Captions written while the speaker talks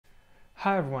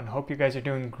Hi everyone, hope you guys are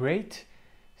doing great.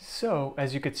 So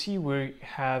as you can see, we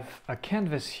have a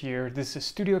canvas here. This is a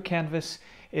studio canvas.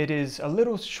 It is a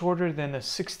little shorter than a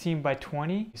 16 by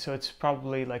 20, so it's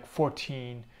probably like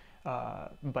 14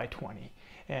 by 20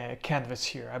 canvas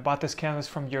here. I bought this canvas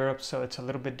from Europe, so it's a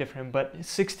little bit different, but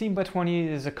 16 by 20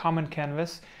 is a common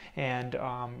canvas, and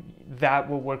that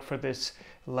will work for this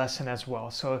lesson as well.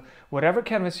 So whatever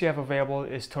canvas you have available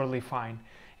is totally fine.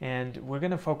 And we're going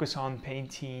to focus on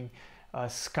painting a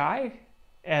sky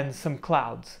and some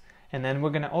clouds, and then we're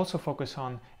going to also focus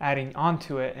on adding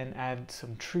onto it and add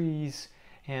some trees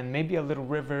and maybe a little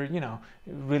river.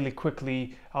 Really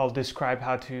quickly I'll describe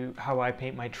how I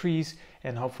paint my trees,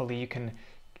 and hopefully you can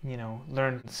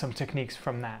learn some techniques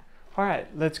from that. All right,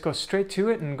 let's go straight to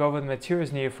it and go over the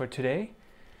materials needed for today.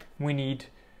 We need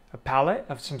a palette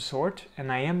of some sort,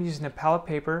 and I am using a palette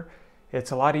paper.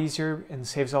 It's a lot easier and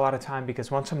saves a lot of time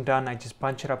because once I'm done I just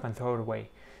bunch it up and throw it away.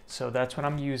 So that's what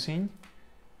I'm using.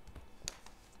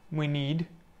 We need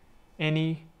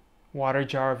any water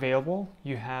jar available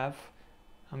you have.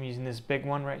 I'm using this big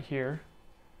one right here.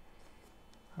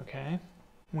 Okay.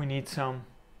 We need some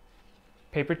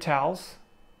paper towels.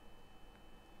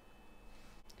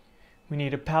 We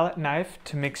need a palette knife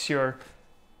to mix your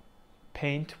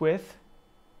paint with.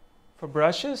 For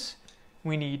brushes,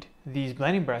 we need these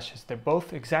blending brushes. They're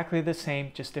both exactly the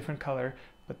same, just different color,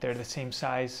 but they're the same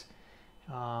size.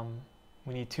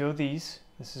 We need 2 of these.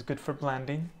 This is good for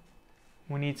blending.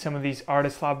 We need some of these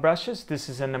Artist Law brushes. This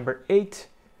is a number 8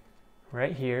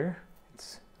 right here.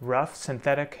 It's rough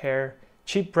synthetic hair,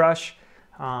 cheap brush.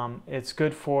 It's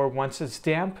good for once it's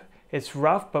damp. It's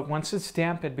rough, but once it's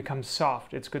damp it becomes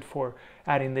soft. It's good for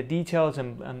adding the details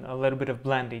and a little bit of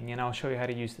blending. I'll show you how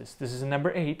to use this. This is a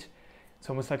number 8. It's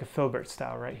almost like a filbert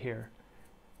style right here.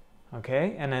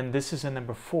 Okay, and then this is a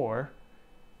number 4.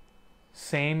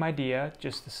 Same idea,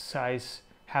 just the size,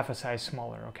 half a size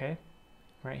smaller, okay?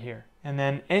 Right here. And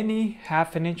then any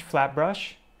 1/2 inch flat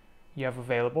brush you have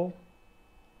available,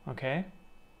 okay?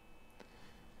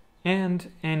 And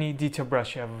any detail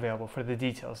brush you have available for the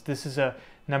details. This is a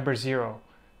number 0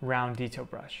 round detail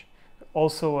brush.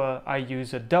 Also, I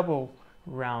use a double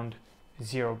round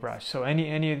 0 brush, so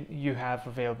any you have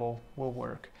available will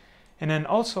work. And then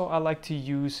also I like to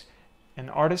use an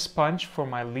artist sponge for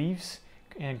my leaves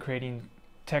and creating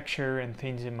texture and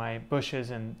things in my bushes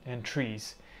and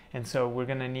trees. And so we're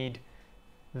gonna need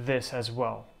this as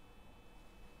well.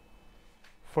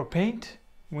 For paint,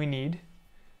 we need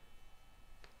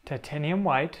titanium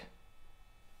white,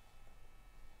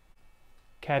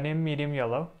 cadmium medium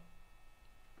yellow,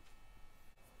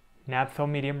 naphtha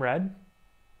medium red,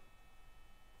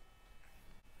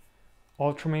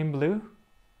 ultramarine blue,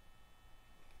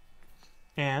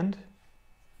 and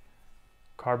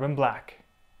carbon black.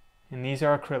 And these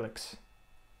are acrylics.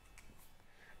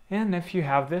 And if you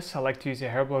have this, I like to use a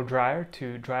hair blow dryer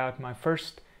to dry out my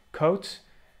first coats.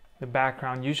 The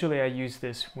background, usually I use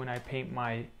this when I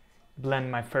blend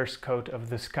my first coat of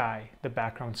the sky, the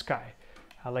background sky.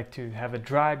 I like to have it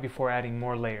dry before adding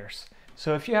more layers.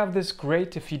 So if you have this,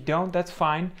 great. If you don't, that's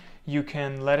fine. You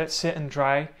can let it sit and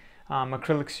dry.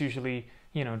 Acrylics usually,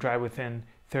 dry within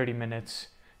 30 minutes,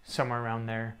 somewhere around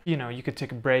there. You could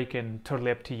take a break, and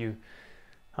totally up to you.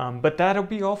 But that'll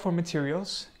be all for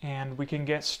materials, and we can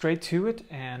get straight to it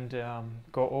and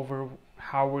go over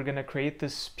how we're gonna create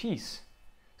this piece.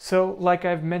 So like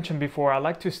I've mentioned before, I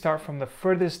like to start from the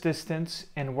furthest distance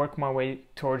and work my way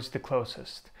towards the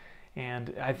closest.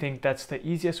 And I think that's the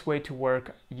easiest way to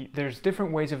work. There's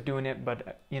different ways of doing it,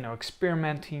 but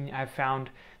experimenting, I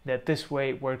found that this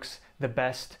way works the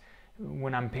best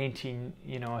when I'm painting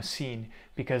a scene,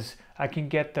 because I can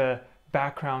get the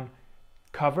background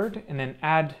covered and then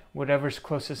add whatever's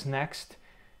closest next,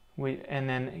 and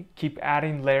then keep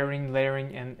adding, layering,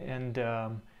 and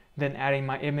then adding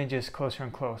my images closer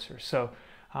and closer. So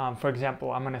for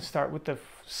example, I'm going to start with the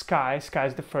sky's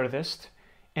the furthest,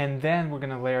 and then we're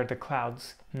going to layer the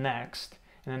clouds next,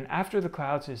 and then after the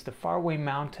clouds is the faraway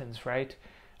mountains, right?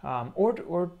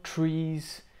 Or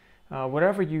trees,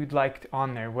 whatever you'd like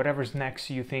on there, whatever's next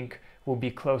you think will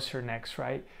be closer next,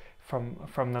 right?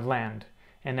 From the land.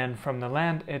 And then from the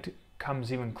land it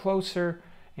comes even closer,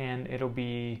 and it'll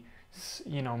be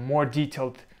more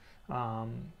detailed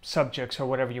subjects or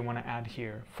whatever you want to add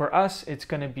here. For us it's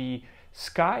going to be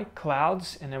sky,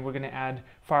 clouds, and then we're going to add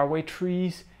faraway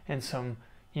trees and some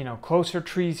closer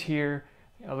trees here,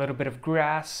 a little bit of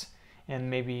grass, and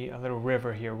maybe a little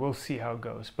river here. We'll see how it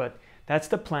goes, but that's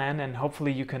the plan, and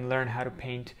hopefully you can learn how to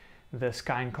paint the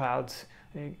sky and clouds,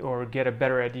 or get a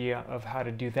better idea of how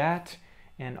to do that,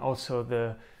 and also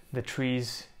the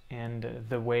trees and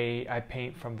the way I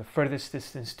paint from the furthest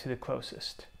distance to the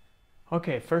closest.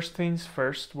 Okay, first things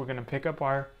first, we're going to pick up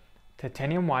our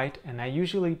titanium white, and I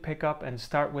usually pick up and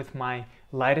start with my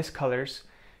lightest colors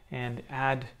and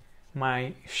add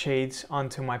my shades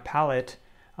onto my palette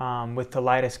with the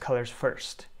lightest colors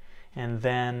first. And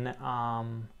then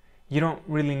you don't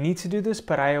really need to do this,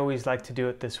 but I always like to do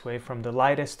it this way, from the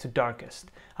lightest to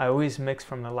darkest. I always mix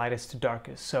from the lightest to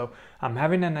darkest. So I'm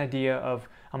having an idea of,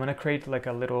 I'm going to create like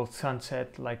a little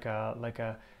sunset, like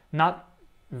a not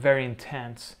very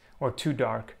intense or too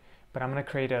dark, but I'm going to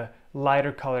create a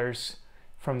lighter colors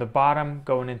from the bottom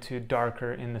going into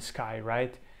darker in the sky,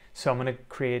 right? So I'm going to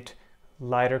create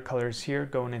lighter colors here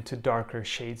going into darker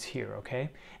shades here,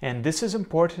 okay? And this is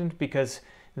important because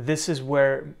this is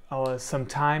where some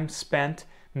time spent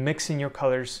mixing your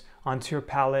colors onto your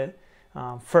palette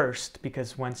first,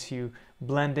 because once you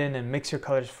blend in and mix your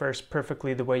colors first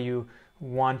perfectly the way you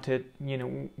want it,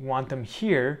 want them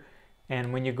here,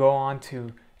 and when you go on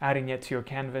to adding it to your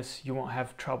canvas, you won't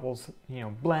have troubles,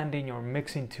 blending or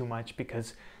mixing too much,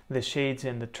 because the shades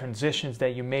and the transitions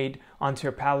that you made onto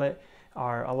your palette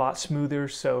are a lot smoother,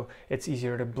 so it's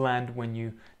easier to blend when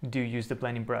you do use the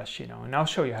blending brush, and I'll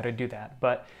show you how to do that.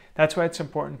 But that's why it's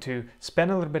important to spend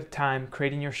a little bit of time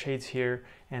creating your shades here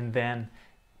and then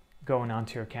going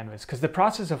onto your canvas, because the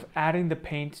process of adding the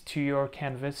paint to your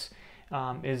canvas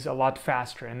is a lot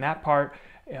faster, and that part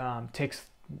takes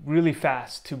really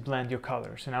fast to blend your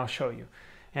colors, and I'll show you.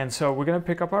 And so we're going to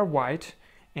pick up our white,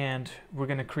 and we're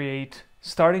going to create,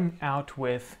 starting out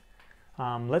with,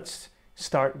 let's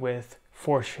start with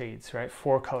 4 shades, right?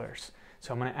 4 colors.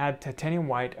 So I'm going to add titanium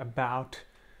white about,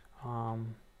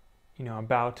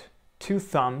 about 2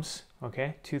 thumbs,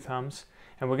 okay? 2 thumbs.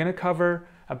 And we're going to cover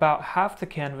about half the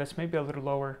canvas, maybe a little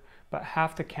lower, but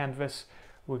half the canvas.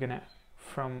 We're going to,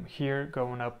 from here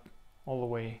going up all the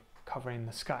way, covering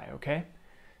the sky, okay?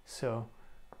 So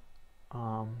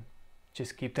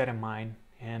just keep that in mind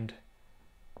and,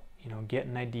 get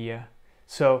an idea.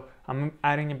 So I'm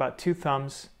adding about 2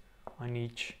 thumbs on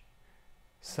each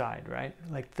side, right?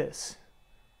 Like this,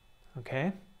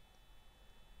 okay?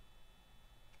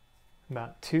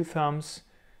 About 2 thumbs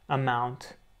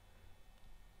amount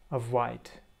of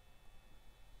white.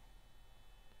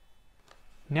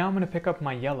 Now I'm going to pick up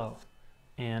my yellow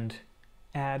and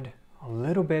add a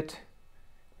little bit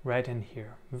right in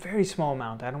here. Very small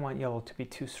amount. I don't want yellow to be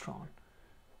too strong.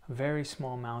 A very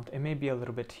small amount. It may be a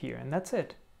little bit here, and that's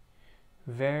it.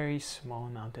 Very small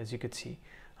amount, as you could see.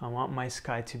 I want my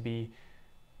sky to be,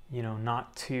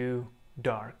 not too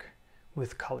dark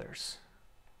with colors.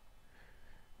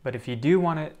 But if you do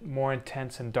want it more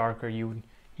intense and darker, you would,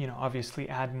 obviously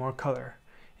add more color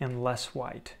and less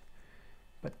white.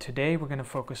 But today we're going to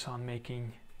focus on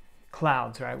making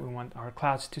clouds, right? We want our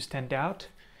clouds to stand out,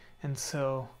 and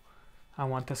so I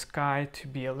want the sky to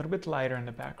be a little bit lighter in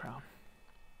the background.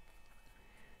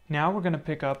 Now we're going to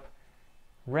pick up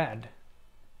red,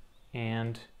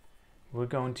 and we're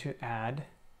going to add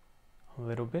a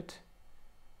little bit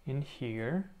in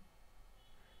here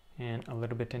and a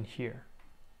little bit in here,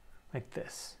 like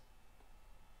this.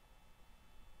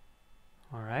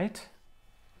 All right,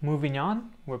 moving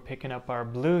on, we're picking up our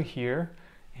blue here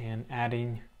and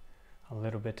adding a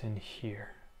little bit in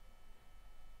here.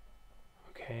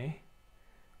 Okay,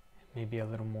 maybe a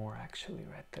little more actually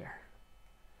right there.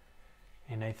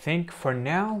 And I think for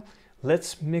now,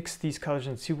 let's mix these colors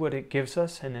and see what it gives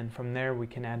us, and then from there we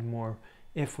can add more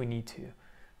if we need to.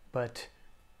 But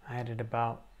I added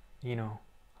about,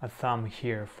 a thumb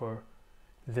here for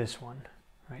this one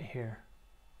right here.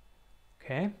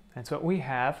 Okay, that's what we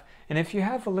have. And if you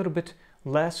have a little bit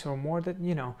less or more, that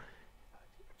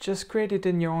just create it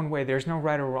in your own way. There's no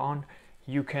right or wrong.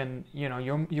 You can,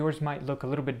 yours might look a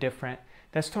little bit different.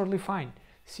 That's totally fine.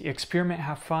 See, experiment,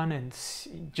 have fun, and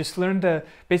just learn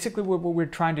basically what we're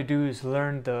trying to do is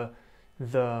learn the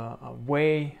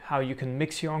way how you can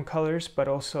mix your own colors, but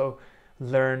also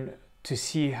learn to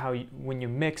see how when you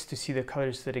mix, to see the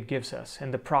colors that it gives us,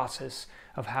 and the process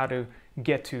of how to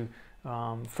get to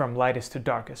from lightest to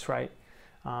darkest, right?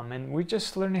 And we're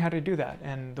just learning how to do that,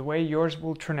 and the way yours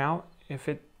will turn out, if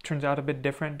it turns out a bit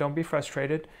different, don't be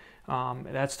frustrated.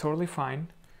 That's totally fine.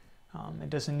 It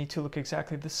doesn't need to look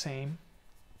exactly the same.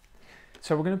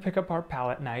 So we're going to pick up our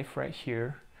palette knife right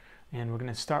here, and we're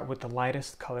going to start with the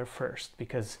lightest color first,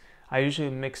 because I usually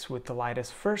mix with the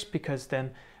lightest first, because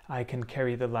then I can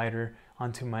carry the lighter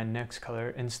onto my next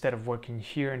color instead of working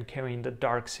here and carrying the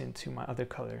darks into my other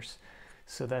colors.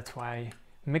 So that's why I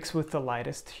mix with the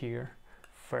lightest here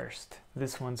first.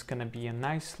 This one's going to be a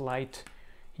nice light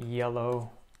yellow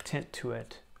tint to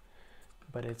it,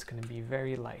 but it's going to be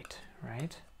very light,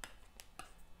 right?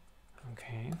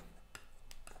 Okay,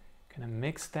 gonna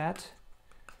mix that.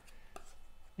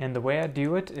 And the way I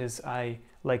do it is I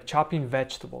like chopping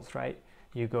vegetables, right?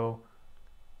 You go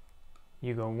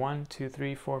 1, 2,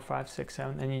 3, 4, 5, 6,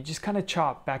 7, and you just kind of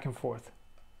chop back and forth.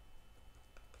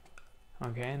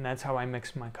 Okay, and that's how I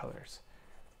mix my colors.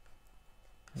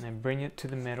 And then bring it to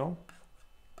the middle,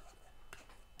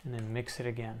 and then mix it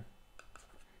again.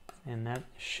 And that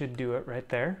should do it right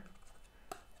there.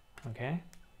 Okay,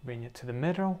 bring it to the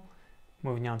middle,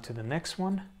 moving on to the next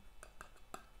one.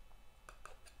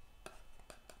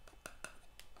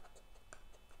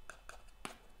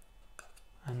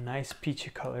 A nice peachy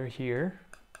color here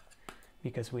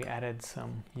because we added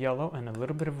some yellow and a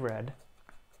little bit of red.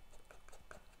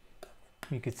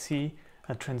 You could see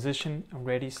a transition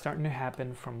already starting to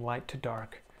happen from light to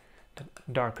dark, to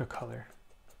darker color.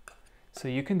 So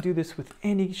you can do this with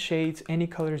any shades, any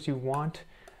colors you want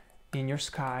in your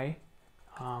sky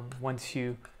once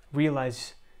you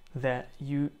realize that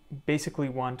you basically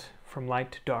want from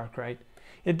light to dark, right?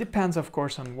 It depends, of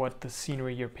course, on what the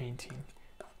scenery you're painting.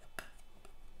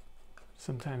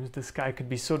 Sometimes the sky could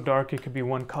be so dark it could be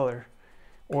one color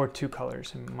or two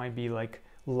colors. It might be like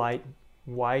light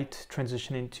white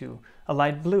transition into a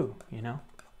light blue, you know?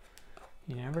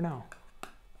 You never know.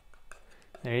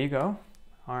 There you go.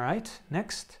 All right,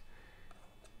 next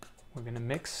we're gonna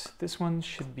mix. This one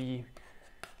should be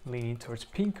leaning towards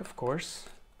pink, of course,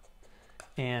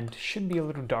 and should be a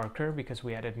little darker because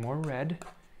we added more red.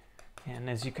 And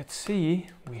as you could see,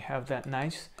 we have that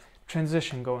nice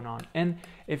transition going on. And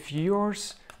if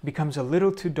yours becomes a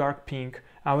little too dark pink,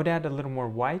 I would add a little more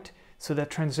white. So that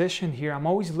transition here, I'm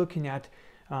always looking at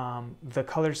the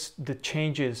colors, the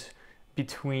changes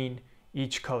between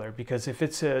each color, because if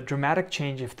it's a dramatic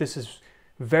change, if this is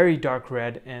very dark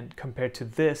red and compared to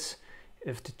this,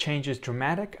 if the change is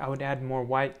dramatic, I would add more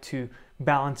white to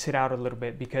balance it out a little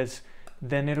bit, because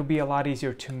then it'll be a lot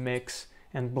easier to mix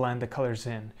and blend the colors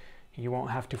in. You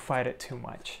won't have to fight it too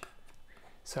much.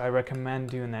 So I recommend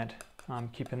doing that.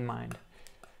 Keep in mind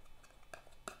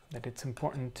that it's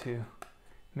important to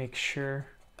make sure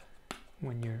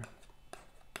when you're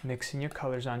mixing your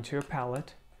colors onto your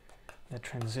palette, the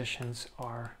transitions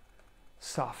are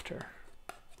softer.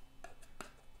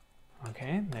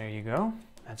 Okay, there you go.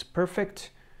 That's perfect.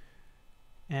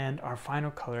 And our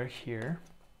final color here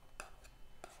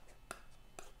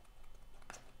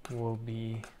will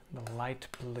be the light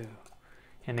blue.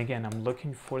 And again, I'm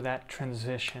looking for that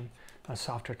transition, a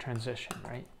softer transition,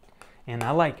 right? And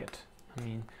I like it. I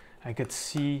mean, I could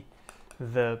see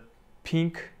the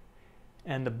pink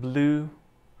and the blue,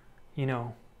 you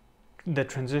know, the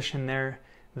transition there.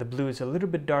 The blue is a little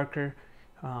bit darker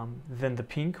than the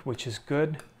pink, which is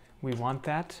good. We want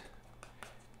that.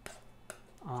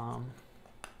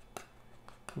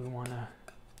 We want a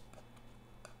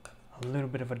little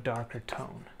bit of a darker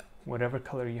tone, whatever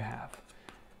color you have.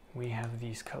 We have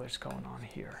these colors going on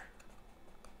here.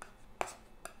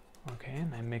 Okay,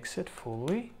 and I mix it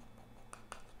fully.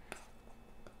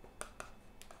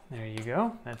 There you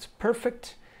go, that's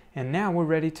perfect. And now we're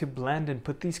ready to blend and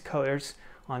put these colors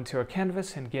onto our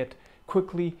canvas and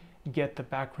quickly get the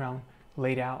background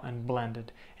laid out and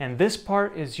blended. And this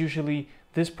part is usually,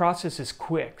 this process is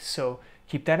quick, so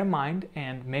keep that in mind,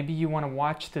 and maybe you want to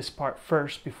watch this part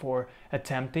first before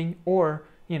attempting, or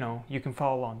you know, you can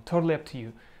follow along, totally up to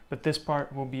you, but this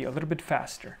part will be a little bit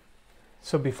faster.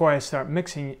 So before I start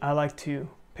mixing, I like to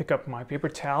pick up my paper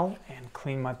towel and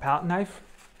clean my palette knife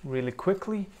really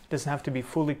quickly. It doesn't have to be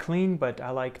fully clean, but I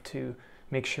like to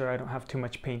make sure I don't have too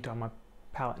much paint on my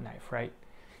palette knife, right?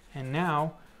 And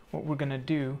now what we're gonna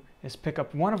do is pick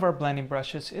up one of our blending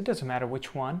brushes. It doesn't matter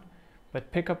which one,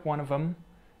 but pick up one of them,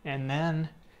 and then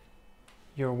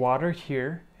your water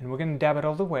here, and we're gonna dab it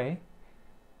all the way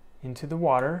into the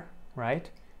water, right?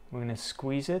 We're gonna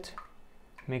squeeze it.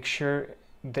 Make sure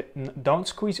that, don't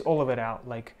squeeze all of it out.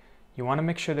 Like, you wanna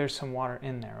make sure there's some water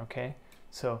in there, okay?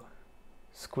 So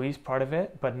squeeze part of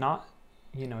it, but not,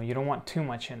 you know, you don't want too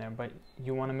much in there, but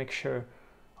you wanna make sure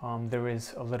there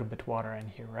is a little bit water in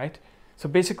here, right? So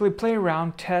basically play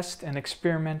around, test and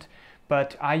experiment,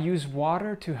 but I use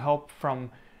water to help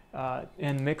from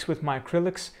and mix with my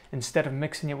acrylics instead of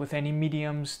mixing it with any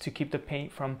mediums to keep the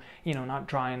paint from, you know, not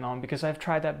drying on, because I've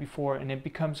tried that before and it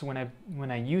becomes, when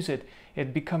I use it,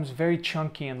 it becomes very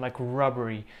chunky and like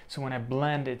rubbery. So when I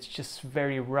blend, it's just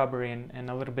very rubbery and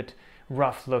a little bit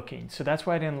rough looking. So that's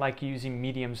why I didn't like using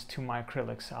mediums to my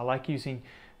acrylics. I like using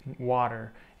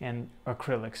water and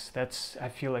acrylics. I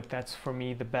feel like that's for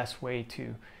me the best way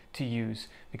to use,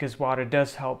 because water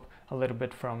does help a little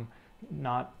bit from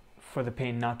for the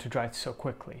paint not to dry so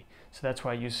quickly. So that's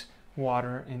why I use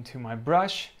water into my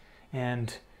brush,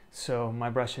 and So my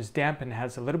brush is damp and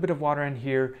has a little bit of water in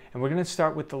here, and we're going to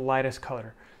start with the lightest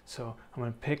color. So I'm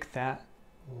going to pick that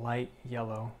light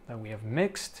yellow that we have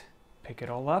mixed, pick it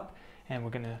all up, and we're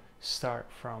going to start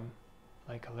from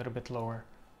like a little bit lower,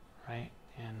 right?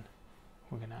 And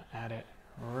we're going to add it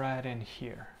right in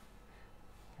here,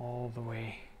 all the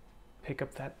way. Pick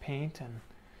up that paint, and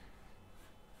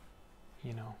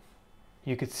you know,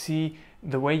 you could see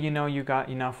the way you know you got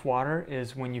enough water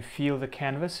is when you feel the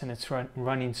canvas and it's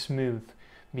running smooth,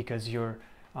 because your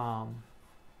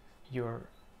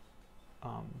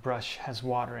brush has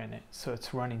water in it, so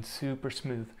it's running super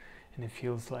smooth and it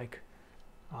feels like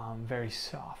very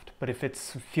soft. But if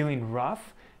it's feeling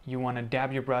rough, you want to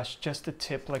dab your brush just a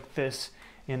tip like this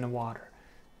in the water,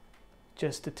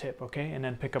 just a tip, okay? And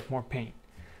then pick up more paint.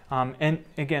 And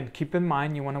again, keep in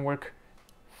mind you want to work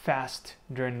fast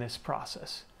during this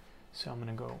process. So I'm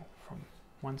going to go from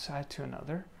one side to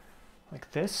another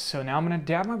like this. So now I'm going to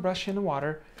dab my brush in the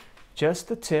water, just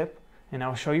the tip, and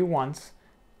I'll show you once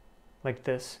like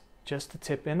this, just the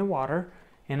tip in the water,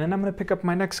 and then I'm going to pick up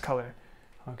my next color,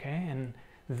 okay? And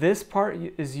this part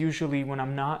is usually, when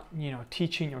I'm not, you know,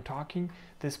 teaching or talking,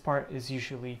 this part is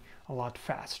usually a lot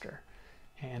faster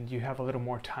and you have a little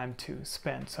more time to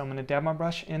spend. So I'm going to dab my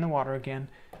brush in the water again,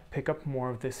 pick up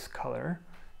more of this color.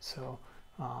 So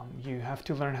you have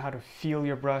to learn how to feel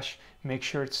your brush, make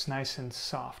sure it's nice and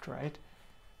soft, right?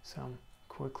 So I'm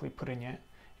quickly putting it,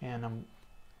 and I'm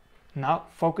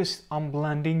not focused on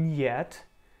blending yet,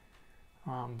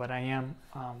 but I am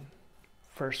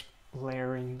first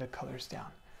layering the colors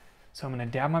down. So I'm going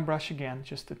to dab my brush again,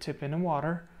 just the tip in the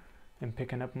water, and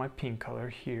picking up my pink color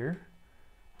here,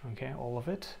 okay, all of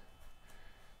it,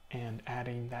 and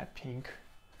adding that pink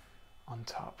on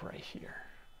top right here.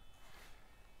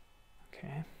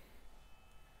 Okay,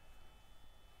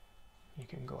 you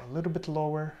can go a little bit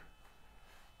lower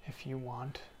if you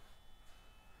want.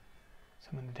 So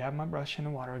I'm going to dab my brush in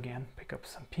the water again, pick up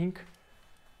some pink,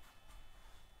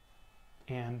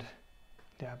 and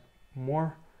dab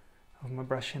more of my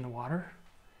brush in the water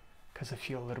because I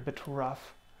feel a little bit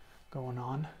rough going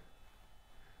on.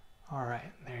 All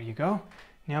right, there you go.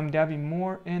 Now I'm dabbing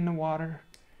more in the water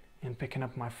and picking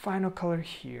up my final color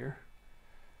here.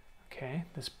 Okay,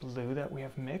 this blue that we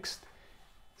have mixed.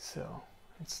 So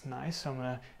it's nice. So I'm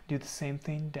going to do the same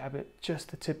thing, dab it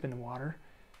just the tip in the water,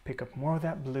 pick up more of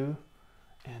that blue,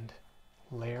 and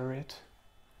layer it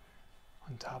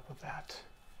on top of that,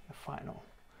 the final.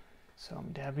 So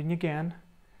I'm dabbing again,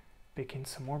 picking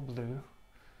some more blue,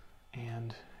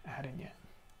 and adding it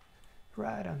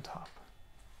right on top.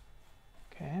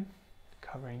 Okay,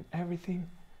 covering everything.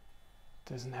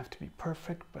 Doesn't have to be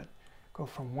perfect, but go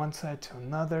from one side to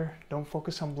another. Don't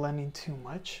focus on blending too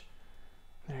much.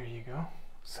 There you go.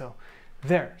 So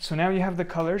there. So now you have the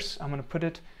colors. I'm going to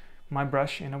put my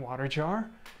brush in a water jar,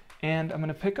 and I'm going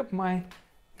to pick up my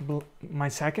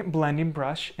second blending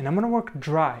brush, and I'm going to work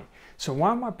dry. So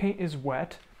while my paint is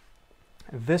wet,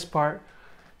 this part,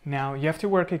 now you have to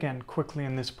work again quickly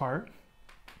in this part,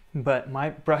 but my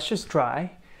brush is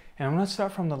dry, and I'm going to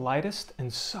start from the lightest,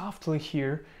 and softly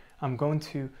here I'm going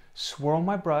to swirl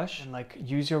my brush and like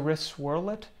use your wrist, swirl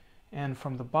it, and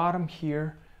from the bottom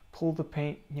here pull the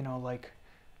paint, you know, like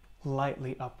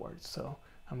lightly upwards. So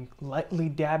I'm lightly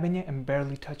dabbing it and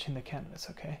barely touching the canvas,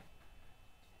 okay?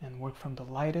 And work from the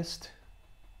lightest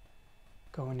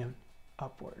going in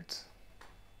upwards.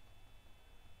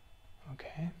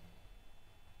 Okay?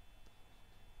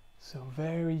 So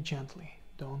very gently,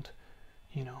 don't,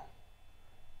 you know.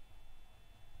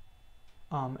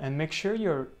 And make sure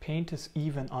your paint is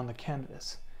even on the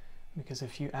canvas, because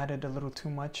if you added a little too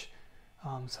much,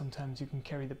 sometimes you can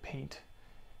carry the paint,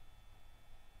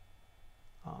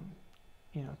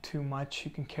 you know, too much.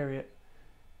 You can carry it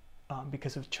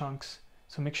because of chunks.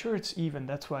 So make sure it's even.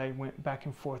 That's why I went back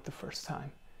and forth the first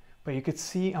time. But you could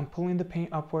see I'm pulling the paint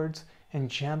upwards and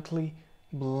gently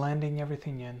blending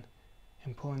everything in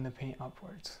and pulling the paint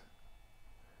upwards.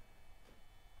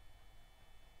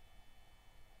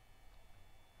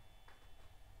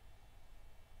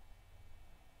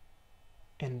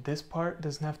 And this part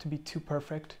doesn't have to be too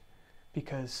perfect,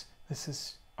 because this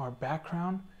is our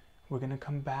background. We're going to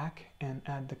come back and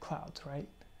add the clouds, right?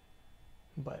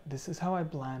 But this is how I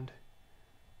blend.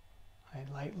 I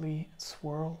lightly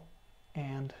swirl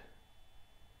and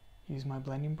use my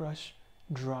blending brush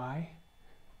dry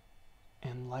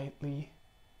and lightly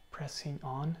pressing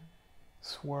on,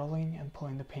 swirling and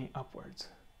pulling the paint upwards.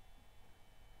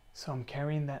 So I'm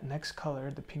carrying that next color,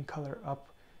 the pink color, up,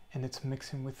 and it's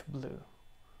mixing with blue.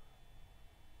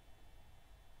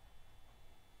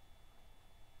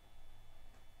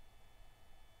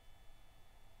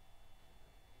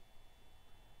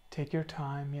 Take your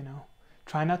time, you know.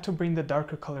 Try not to bring the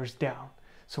darker colors down.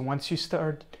 So once you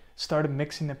started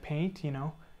mixing the paint, you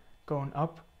know, going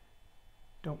up,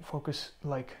 don't focus,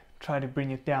 like try to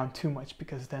bring it down too much,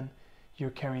 because then you're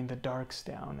carrying the darks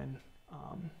down.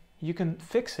 And you can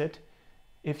fix it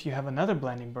if you have another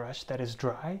blending brush that is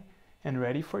dry and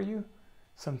ready for you.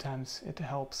 Sometimes it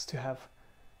helps to have,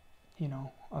 you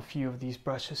know, a few of these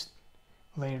brushes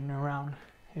laying around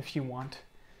if you want.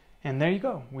 And there you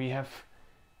go. We have,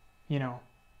 you know,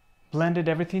 blended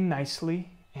everything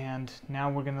nicely, and now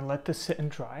we're gonna let this sit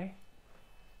and dry.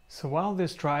 So while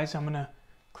this dries, I'm gonna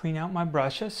clean out my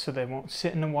brushes so they won't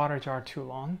sit in the water jar too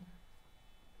long.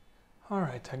 All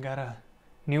right, I got a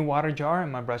new water jar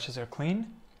and my brushes are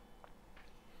clean.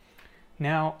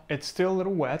 Now it's still a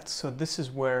little wet, so this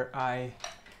is where I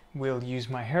will use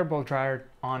my hairball dryer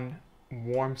on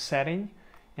warm setting,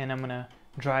 and I'm gonna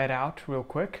dry it out real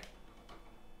quick.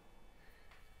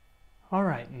 All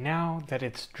right, now that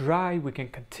it's dry, we can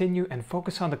continue and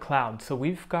focus on the clouds. So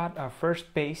we've got our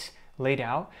first base laid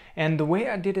out, and the way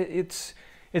I did it,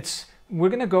 we're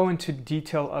gonna go into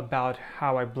detail about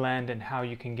how I blend and how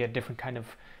you can get different kind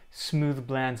of smooth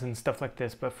blends and stuff like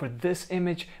this. But for this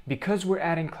image, because we're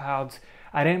adding clouds,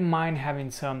 I didn't mind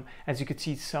having some, as you could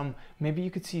see, maybe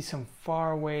you could see some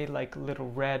far away, like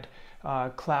little red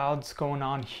clouds going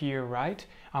on here, right?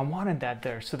 I wanted that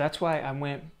there, so that's why I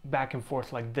went back and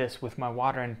forth like this with my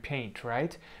water and paint,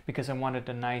 right? Because I wanted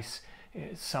a nice,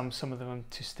 some of them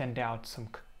to stand out, some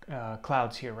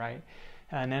clouds here, right?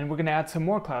 And then we're gonna add some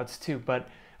more clouds too, but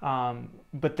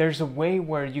there's a way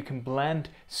where you can blend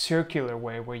circular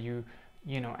way, where you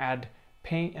know, add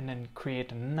paint and then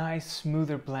create a nice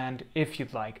smoother blend if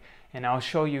you'd like. And I'll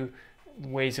show you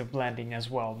ways of blending as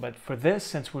well. But for this,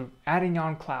 since we're adding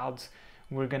on clouds,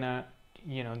 we're gonna,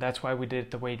 you know, that's why we did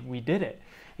it the way we did it.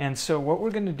 And so what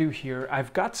we're gonna do here,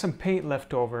 I've got some paint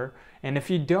left over, and if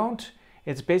you don't,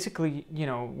 it's basically, you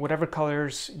know, whatever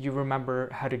colors you remember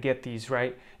how to get these,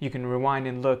 right? You can rewind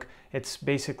and look. It's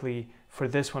basically, for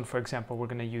this one, for example, we're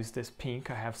gonna use this pink.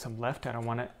 I have some left. I don't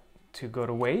want it to go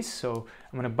to waste, so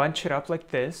I'm gonna bunch it up like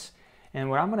this. And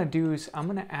what I'm gonna do is I'm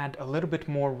gonna add a little bit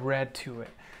more red to it.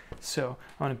 So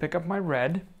I'm gonna pick up my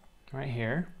red right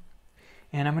here,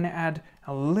 and I'm gonna add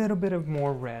a little bit of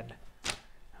more red,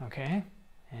 okay?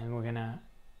 And we're gonna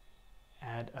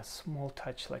add a small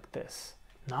touch like this.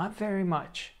 Not very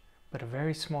much, but a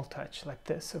very small touch like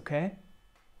this, okay?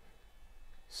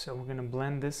 So we're gonna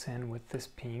blend this in with this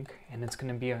pink, and it's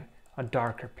gonna be a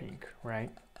darker pink,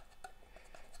 right?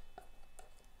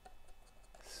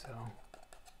 So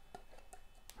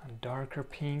a darker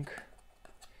pink,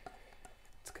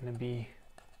 it's gonna be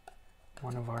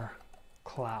one of our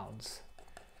clouds,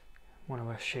 one of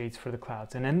our shades for the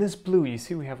clouds. And then this blue, you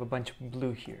see we have a bunch of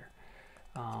blue here.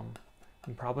 I'm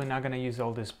probably not gonna use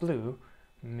all this blue,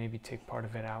 maybe take part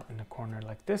of it out in the corner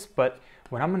like this, but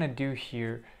what I'm gonna do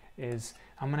here is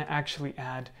I'm gonna actually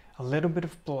add a little bit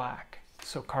of black,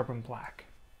 so carbon black.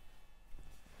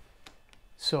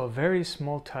 So a very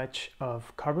small touch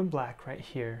of carbon black right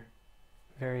here,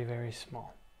 very, very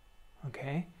small,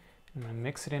 okay? I'm gonna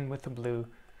mix it in with the blue,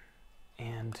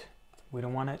 and we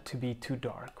don't want it to be too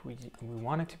dark. We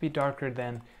want it to be darker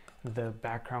than the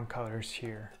background colors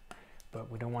here, but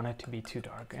we don't want it to be too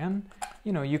dark. And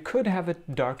you know, you could have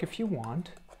it dark if you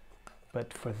want,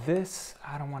 but for this,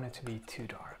 I don't want it to be too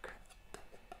dark.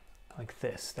 Like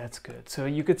this, that's good. So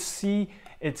you could see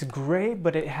it's gray,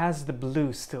 but it has the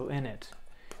blue still in it.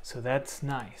 So that's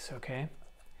nice, okay?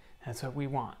 That's what we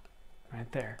want,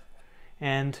 right there.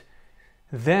 And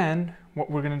then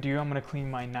what we're gonna do, I'm gonna clean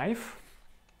my knife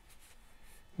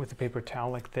with a paper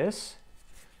towel like this,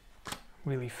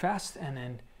 really fast, and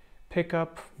then pick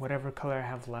up whatever color I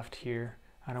have left here.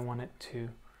 I don't want it to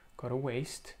go to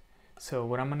waste. So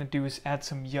what I'm gonna do is add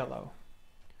some yellow.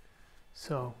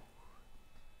 So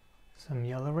some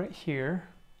yellow right here.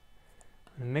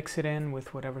 I'm gonna mix it in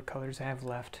with whatever colors I have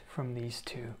left from these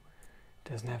two.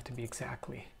 Doesn't have to be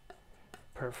exactly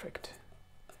perfect.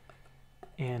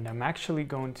 And I'm actually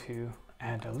going to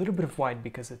add a little bit of white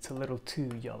because it's a little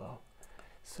too yellow.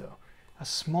 So a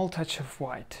small touch of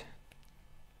white.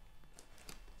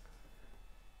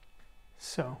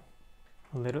 So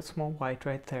a little small white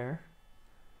right there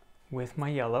with my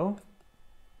yellow.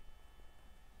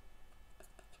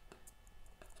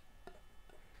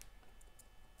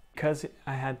 Because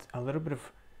I had a little bit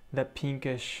of that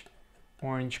pinkish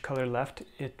orange color left,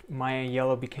 my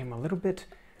yellow became a little bit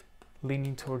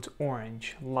leaning towards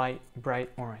orange, light,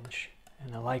 bright orange,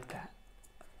 and I like that.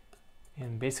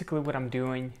 And basically what I'm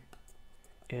doing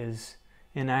is,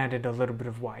 and I added a little bit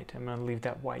of white. I'm gonna leave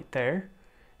that white there,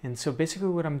 And so basically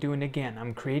what I'm doing again,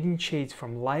 I'm creating shades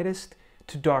from lightest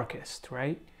to darkest,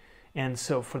 right? And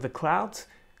so for the clouds,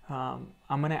 I'm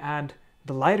going to add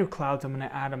the lighter clouds, I'm going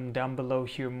to add them down below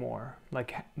here more.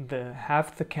 Like the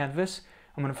half the canvas,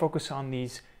 I'm going to focus on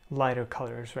these lighter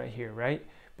colors right here, right?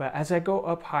 But as I go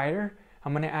up higher,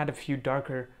 I'm going to add a few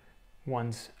darker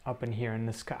ones up in here in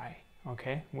the sky,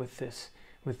 okay, with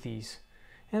these.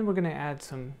 And we're going to add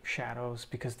some shadows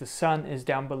because the sun is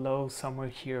down below somewhere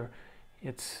here.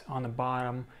 It's on the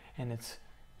bottom and it's,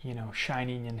 you know,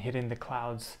 shining and hitting the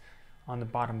clouds on the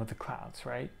bottom of the clouds,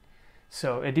 right?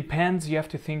 So it depends. You have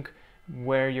to think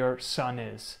where your sun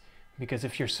is, because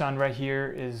if your sun right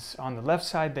here is on the left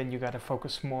side, then you got to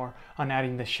focus more on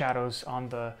adding the shadows on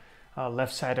the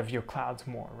left side of your clouds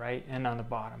more, right? And on the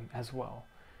bottom as well.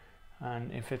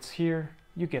 And if it's here,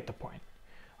 you get the point.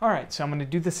 All right, so I'm going to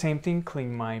do the same thing,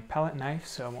 clean my palette knife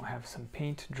so I won't have some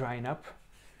paint drying up.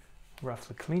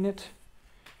 Roughly clean it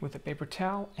with a paper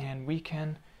towel, and we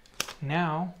can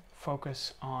now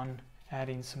focus on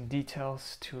adding some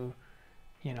details to,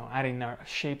 you know, adding our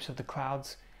shapes of the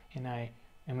clouds. And I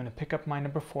am going to pick up my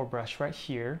number 4 brush right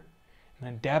here. I'm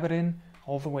going to dab it in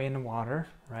all the way in the water,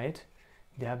 right?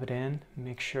 Dab it in,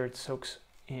 make sure it soaks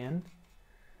in,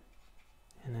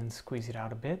 and then squeeze it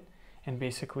out a bit. And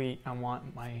basically I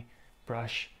want my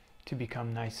brush to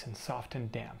become nice and soft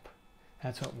and damp.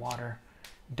 That's what water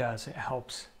does. It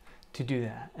helps to do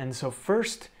that. And so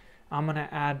first I'm going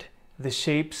to add the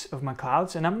shapes of my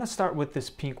clouds, and I'm going to start with this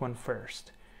pink one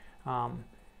first. I'm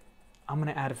going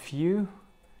to add a few.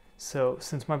 So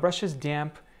since my brush is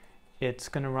damp, it's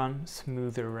going to run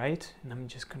smoother, right? And I'm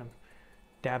just going to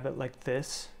dab it like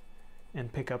this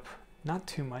and pick up not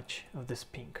too much of this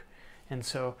pink. And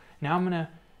so now I'm going to,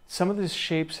 some of these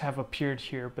shapes have appeared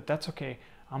here, but that's okay.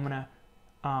 I'm going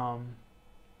to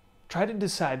try to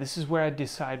decide, this is where I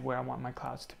decide where I want my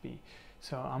clouds to be.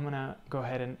 So I'm going to go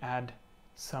ahead and add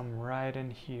some right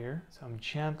in here. So I'm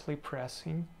gently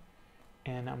pressing,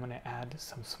 and I'm going to add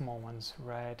some small ones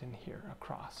right in here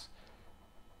across.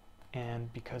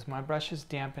 And because my brush is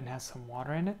damp and has some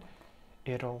water in it,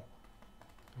 it'll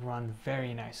run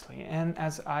very nicely. And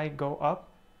as I go up,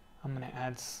 I'm going to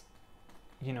add,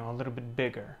 you know, a little bit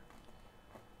bigger.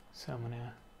 So I'm going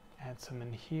to add some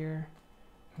in here,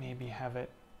 maybe have it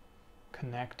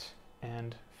connect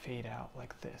and fade out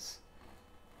like this.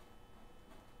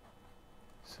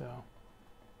 So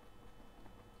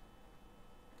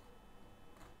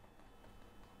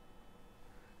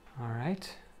all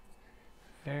right,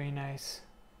 very nice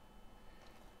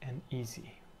and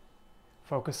easy.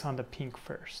 Focus on the pink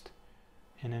first,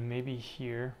 and then maybe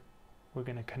here we're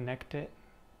going to connect it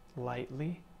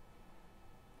lightly.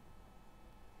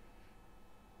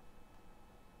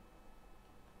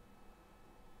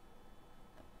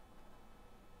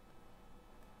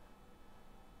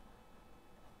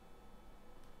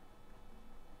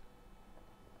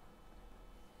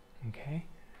 Okay.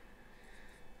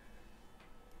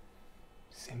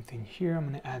 Same thing here. I'm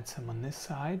going to add some on this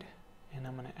side, and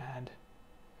I'm going to add,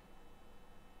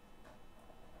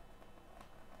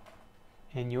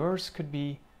 and yours could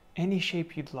be any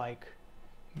shape you'd like.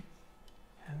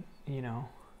 You know,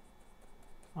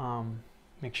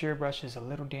 make sure your brush is a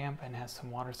little damp and has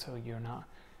some water so you're not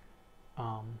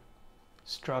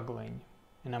struggling.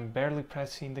 And I'm barely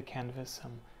pressing the canvas.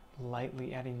 I'm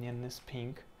lightly adding in this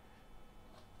pink,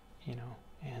 you know,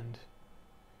 and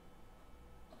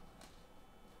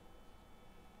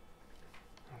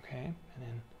okay,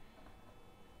 and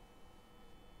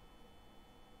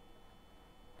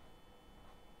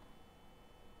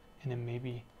then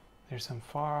maybe there's some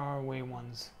far away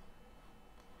ones.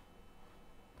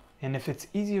 And if it's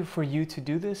easier for you to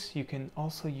do this, you can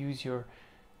also use your,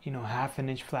 you know, 1/2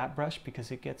 inch flat brush,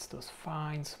 because it gets those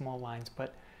fine small lines.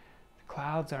 But the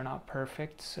clouds are not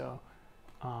perfect, so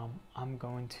I'm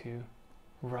going to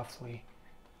roughly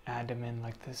add them in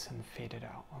like this and fade it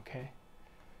out, okay?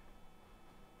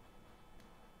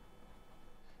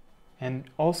 And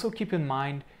also keep in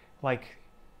mind, like,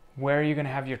 where you're going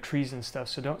to have your trees and stuff.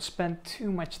 So don't spend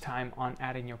too much time on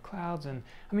adding your clouds. And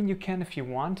I mean, you can if you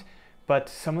want, but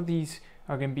some of these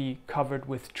are going to be covered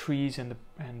with trees and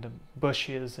the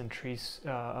bushes and trees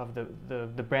of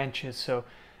the branches. So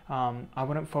I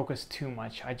wouldn't focus too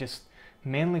much. I just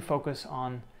mainly focus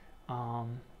on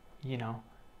you know,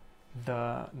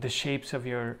 the shapes of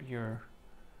your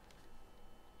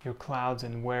clouds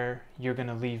and where you're going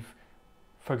to leave.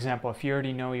 For example, if you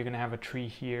already know you're going to have a tree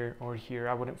here or here,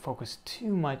 I wouldn't focus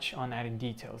too much on adding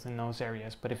details in those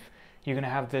areas. But if you're going to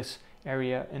have this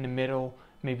area in the middle,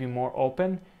 maybe more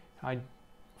open, I'd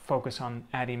focus on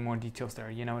adding more details there.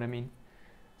 You know what I mean?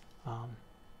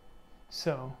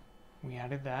 So we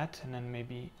added that, and then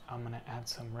maybe I'm gonna add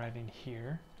some red in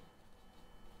here.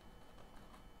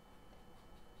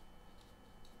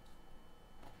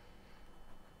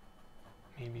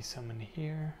 Maybe some in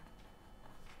here.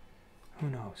 Who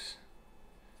knows?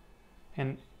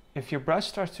 And if your brush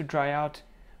starts to dry out,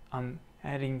 I'm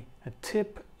adding a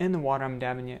tip in the water. I'm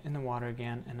dabbing it in the water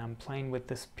again, and I'm playing with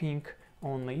this pink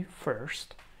only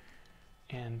first.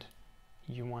 And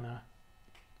you want to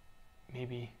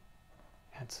maybe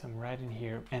add some red in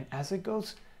here. And as it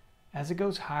goes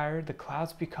higher, the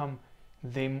clouds become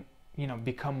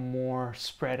more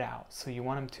spread out. So you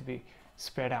want them to be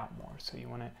spread out more. So you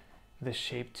want the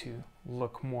shape to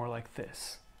look more like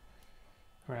this,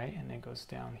 right? And it goes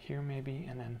down here maybe,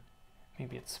 and then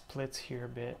maybe it splits here a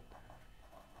bit,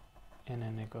 and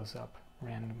then it goes up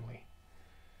randomly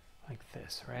like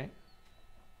this, right?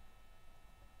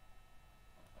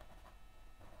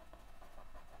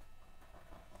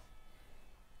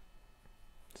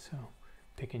 So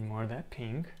picking more of that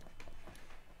pink.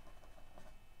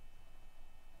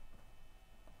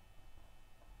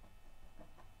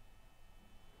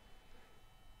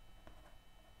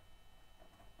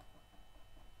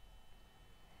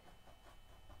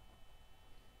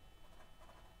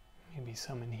 Maybe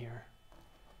some in here.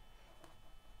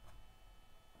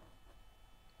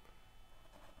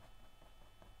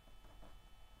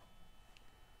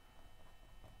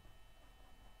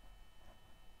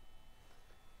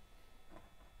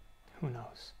 Who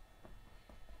knows?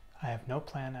 I have no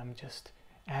plan. I'm just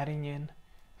adding in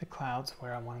the clouds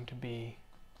where I want them to be.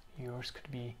 Yours could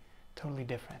be totally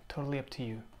different, totally up to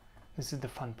you. This is the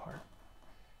fun part.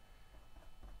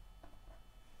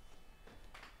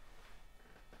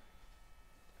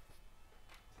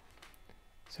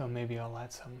 So maybe I'll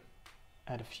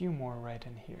add a few more right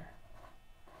in here.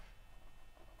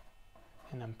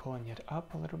 And I'm pulling it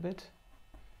up a little bit.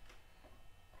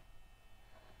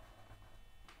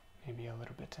 Maybe a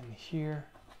little bit in here,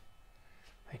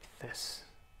 like this.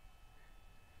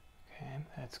 Okay,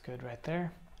 that's good right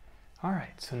there. All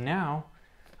right, so now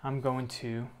I'm going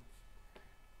to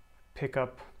pick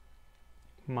up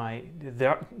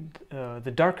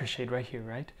the darker shade right here,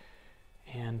 right?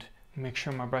 And make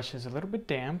sure my brush is a little bit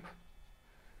damp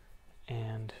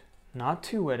and not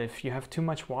too wet. If you have too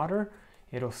much water,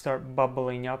 it'll start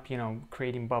bubbling up,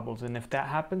 creating bubbles. And if that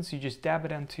happens, you just dab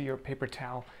it onto your paper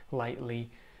towel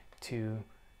lightly to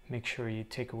make sure you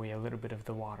take away a little bit of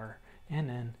the water, and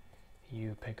then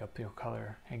you pick up your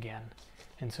color again.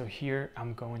 And so here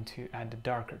I'm going to add the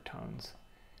darker tones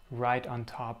right on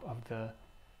top of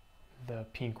the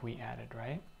pink we added,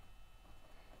 right?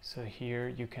 So here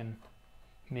you can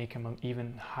make them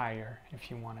even higher if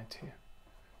you wanted to.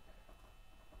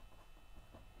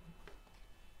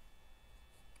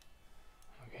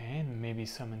 Okay, and maybe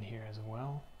some in here as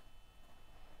well.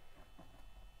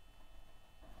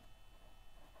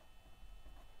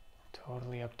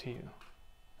 Totally up to you.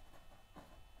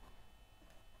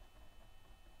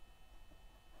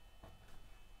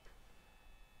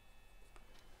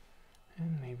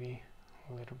 And maybe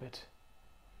a little bit,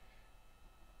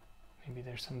 maybe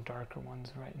there's some darker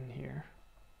ones right in here.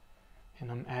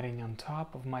 And I'm adding on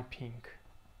top of my pink.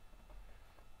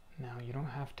 Now you don't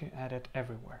have to add it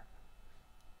everywhere.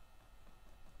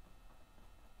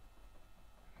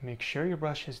 Make sure your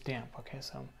brush is damp. Okay,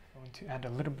 so I'm going to add a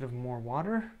little bit of more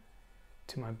water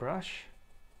to my brush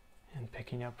and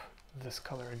picking up this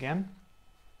color again.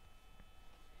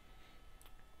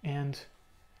 And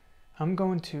I'm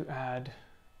going to add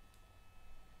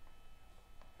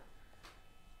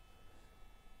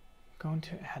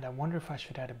I wonder if I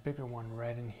should add a bigger one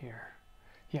right in here.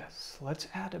 Yes, let's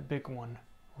add a big one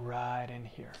right in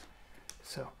here.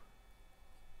 So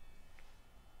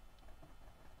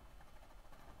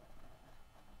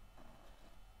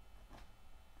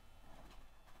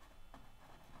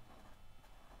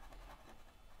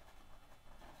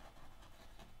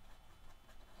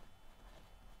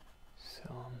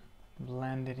I'm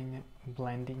blending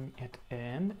it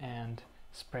in and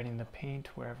spreading the paint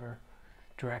wherever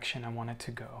direction I want it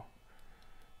to go.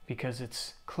 Because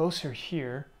it's closer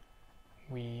here,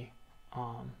 we're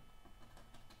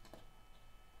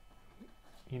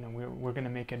going to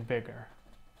make it bigger.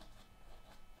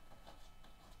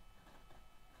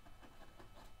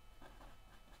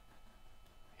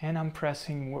 And I'm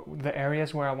pressing the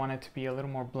areas where I want it to be a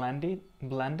little more blended.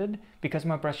 Because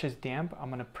my brush is damp, I'm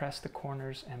going to press the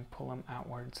corners and pull them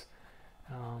outwards.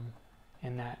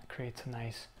 And that creates a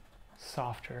nice,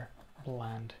 softer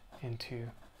blend into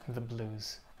the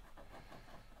blues.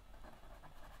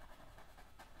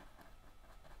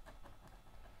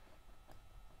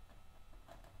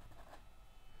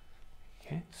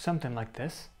 Okay, something like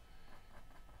this.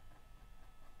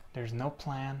 There's no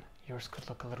plan. Yours could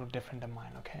look a little different than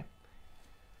mine, okay?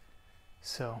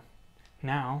 So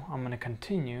now I'm going to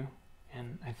continue,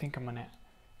 and I think I'm going to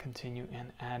continue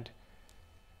and add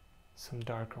some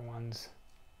darker ones.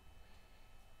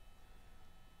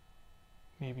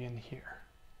 Maybe in here.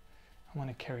 I want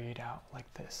to carry it out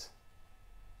like this.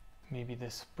 Maybe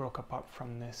this broke apart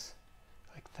from this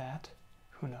like that.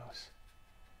 Who knows?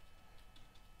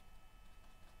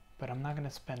 But I'm not going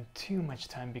to spend too much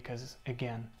time because,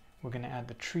 again, we're going to add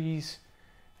the trees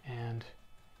and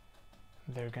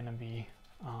they're going to be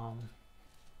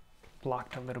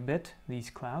blocked a little bit,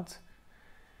 these clouds.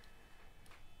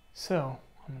 So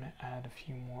I'm going to add a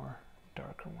few more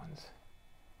darker ones.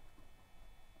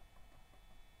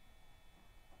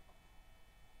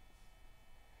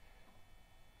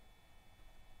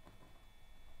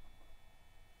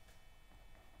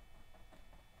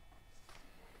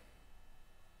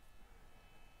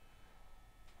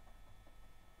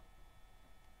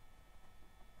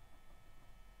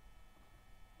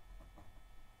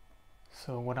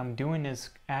 So what I'm doing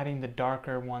is adding the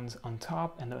darker ones on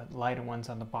top and the lighter ones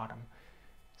on the bottom.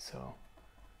 So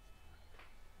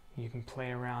you can play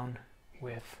around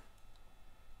with,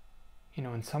 you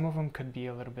know, and some of them could be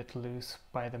a little bit loose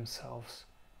by themselves.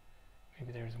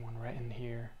 Maybe there's one right in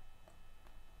here.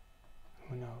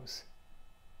 Who knows?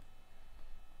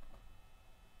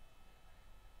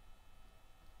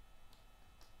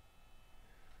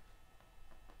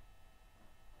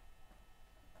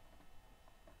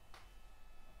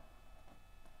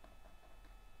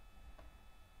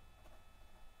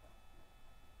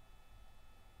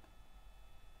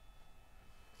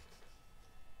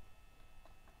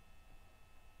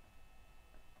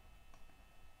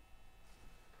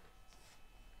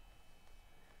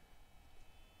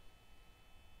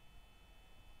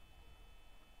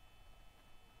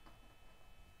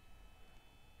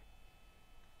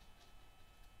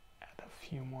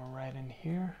 Few more right in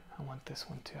here. I want this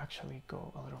one to actually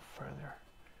go a little further.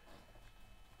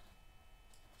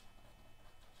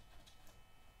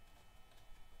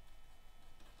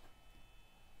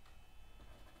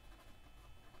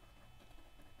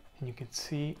 And you can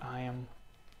see I am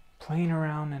playing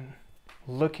around and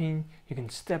looking. You can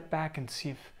step back and see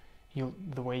if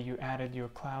the way you added your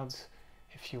clouds,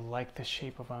 if you like the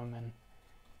shape of them, and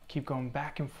keep going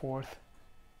back and forth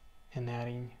and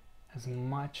adding as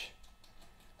much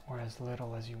or as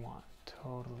little as you want.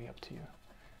 Totally up to you.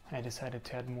 I decided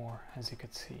to add more, as you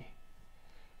could see.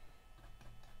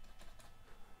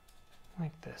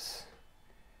 Like this.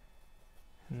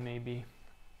 And maybe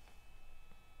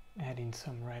adding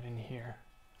some right in here.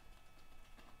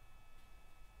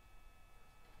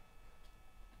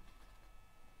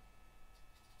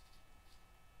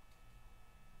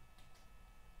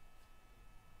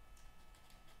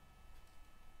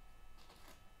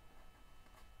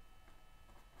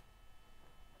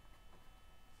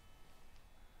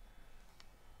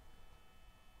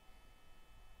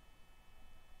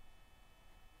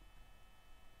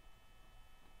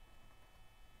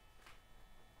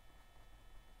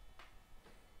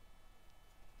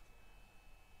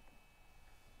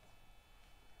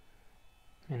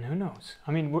 And who knows?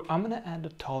 I mean, I'm going to add a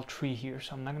tall tree here,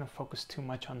 so I'm not going to focus too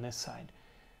much on this side.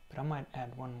 But I might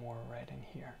add one more right in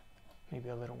here. Maybe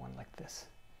a little one like this.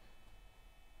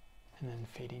 And then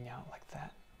fading out like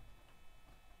that.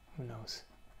 Who knows?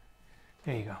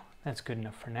 There you go. That's good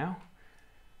enough for now.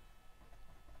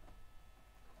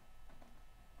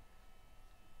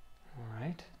 All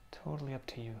right. Totally up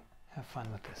to you. Have fun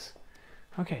with this.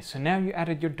 Okay, so now you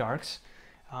added your darks.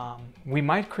 I'm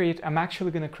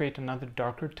actually going to create another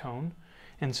darker tone,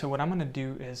 and so what I'm going to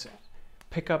do is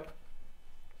pick up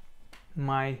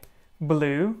my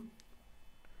blue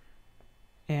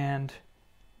and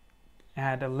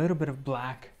add a little bit of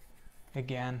black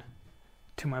again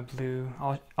to my blue.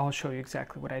 I'll show you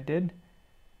exactly what I did.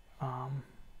 I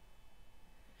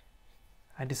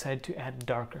decided to add a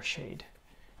darker shade.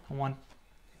 I want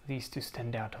these to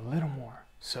stand out a little more,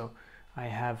 so I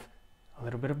have a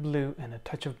little bit of blue and a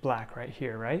touch of black right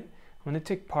here, right? I'm going to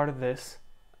take part of this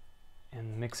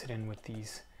and mix it in with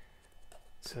these.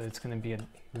 So it's going to be a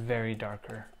very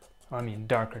darker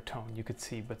tone, you could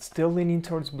see, but still leaning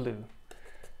towards blue.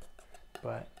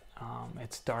 But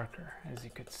it's darker, as you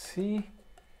could see.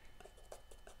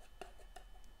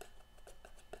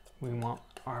 We want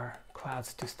our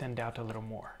clouds to stand out a little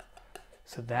more.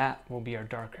 So that will be our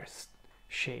darkest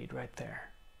shade right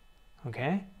there.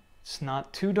 Okay? It's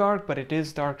not too dark, but it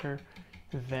is darker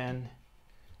than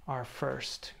our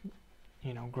first,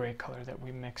 gray color that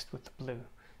we mixed with the blue,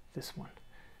 this one.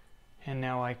 And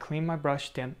now I clean my brush,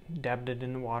 dabbed it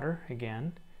in the water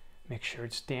again. Make sure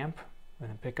it's damp, I'm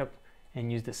going to pick up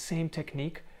and use the same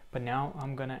technique, but now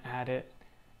I'm going to add it,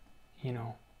 you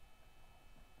know,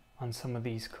 on some of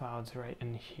these clouds right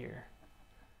in here.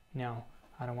 Now,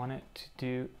 I don't want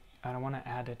to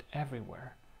add it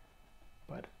everywhere,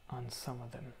 but on some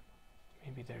of them.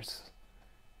 Maybe there's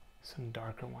some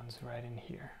darker ones right in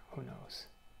here, who knows.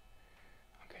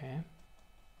 Okay,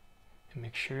 and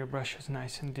make sure your brush is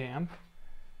nice and damp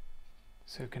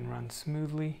so it can run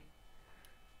smoothly.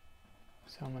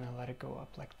 So I'm going to let it go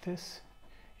up like this.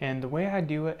 And the way I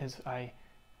do it is I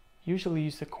usually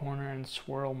use the corner and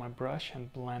swirl my brush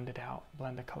and blend it out,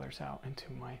 blend the colors out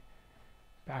into my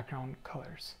background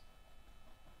colors.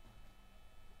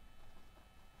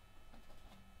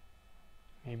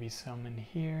 Maybe some in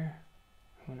here,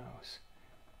 who knows?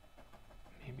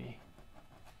 Maybe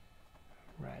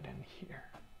red in here.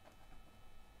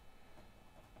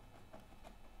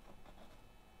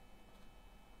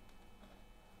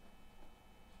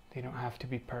 They don't have to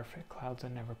be perfect. Clouds are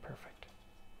never perfect.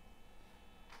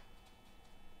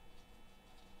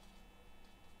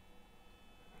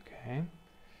 Okay.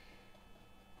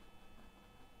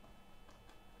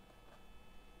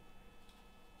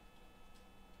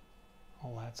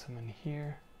 I'll add some in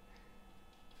here.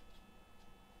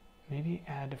 Maybe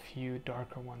add a few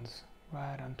darker ones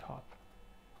right on top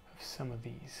of some of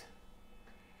these.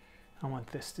 I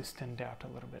want this to stand out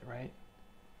a little bit, right?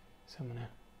 So I'm going to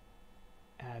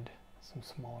add some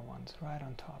smaller ones right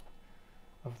on top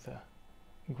of the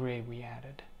gray we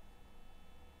added.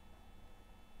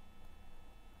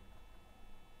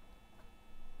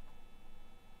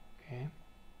 Okay.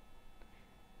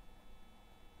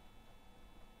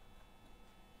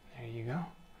 There you go.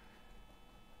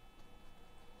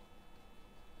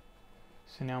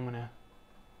 So now I'm going to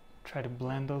try to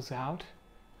blend those out.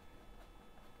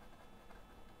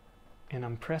 And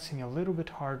I'm pressing a little bit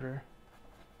harder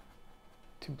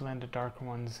to blend the darker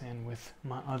ones in with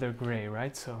my other gray,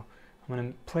 right? So I'm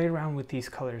going to play around with these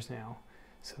colors now.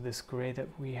 So this gray that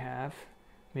we have,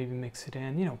 maybe mix it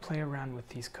in, you know, play around with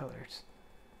these colors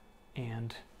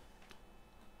and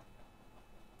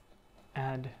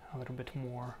add a little bit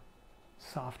more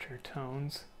softer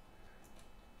tones.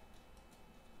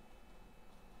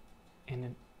 And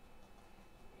it,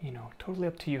 you know, totally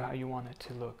up to you how you want it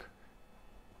to look.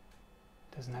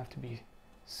 It doesn't have to be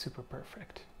super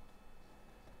perfect.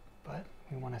 But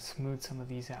we want to smooth some of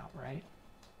these out, right?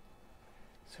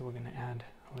 So we're going to add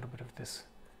a little bit of this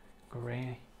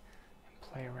gray and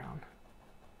play around.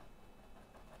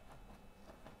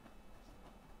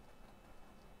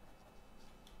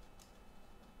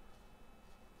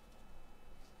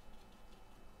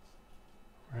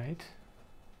 Right?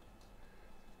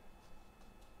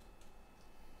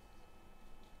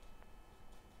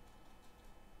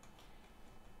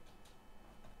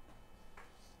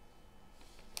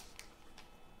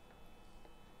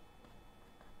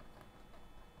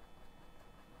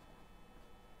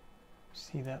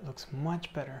 See, that looks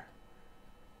much better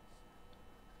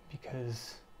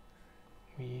because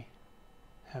we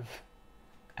have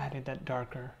added that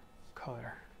darker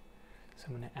color. So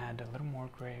I'm going to add a little more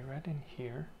gray right in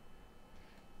here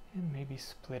and maybe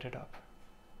split it up.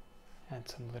 Add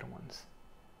some little ones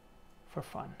for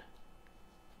fun.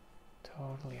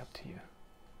 Totally up to you.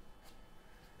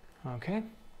 Okay,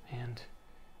 and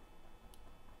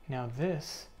now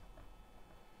this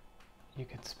you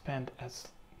could spend as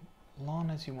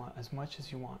long as you want, as much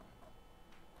as you want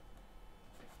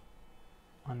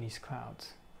on these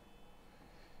clouds.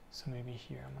 So maybe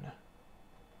here I'm gonna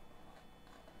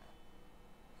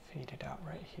fade it out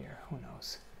right here, who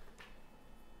knows,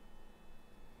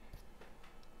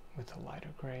 with a lighter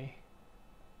gray.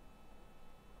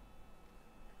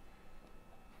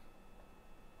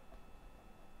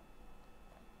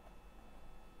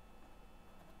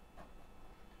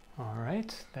 All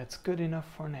right, that's good enough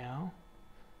for now.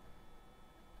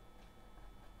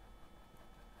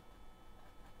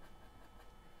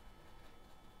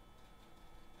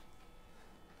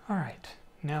 All right,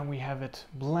 now we have it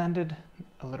blended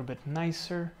a little bit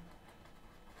nicer.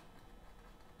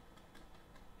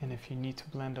 And if you need to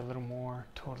blend a little more,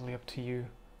 totally up to you.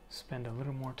 Spend a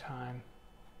little more time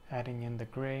adding in the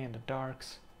gray and the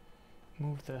darks.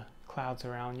 Move the clouds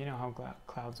around. You know how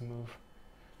clouds move.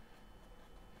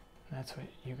 That's what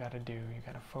you got to do. You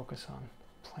got to focus on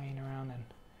playing around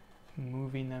and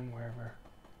moving them wherever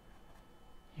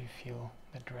you feel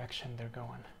the direction they're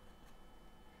going.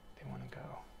 They want to go.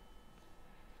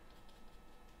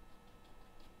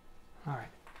 All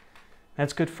right,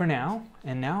 that's good for now.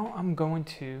 And now I'm going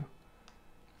to,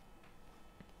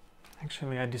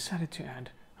 actually I decided to add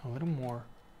a little more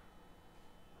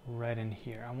red in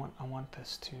here. I want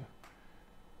this to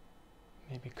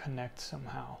maybe connect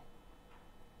somehow.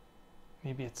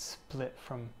 Maybe it's split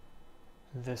from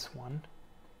this one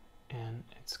and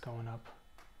it's going up,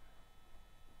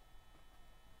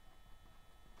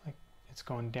 like it's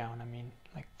going down, I mean,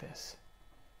 like this.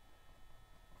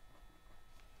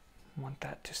 I want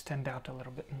that to stand out a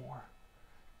little bit more.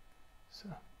 So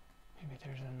maybe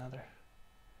there's another.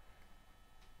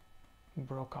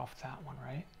 Broke off that one,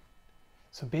 right?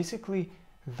 So basically,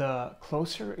 the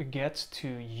closer it gets to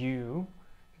you,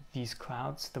 these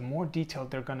clouds, the more detailed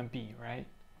they're going to be, right?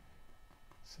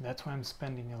 So that's why I'm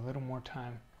spending a little more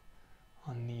time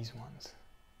on these ones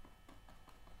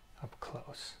up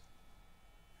close.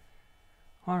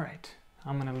 All right,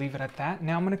 I'm going to leave it at that.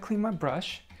 Now I'm going to clean my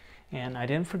brush, and I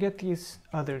didn't forget these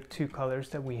other two colors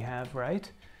that we have,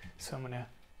 right? So I'm going to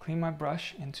clean my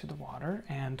brush into the water,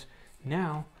 and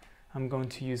now I'm going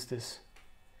to use this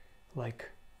like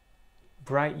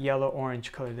bright yellow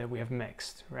orange color that we have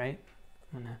mixed, right?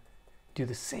 I'm gonna do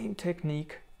the same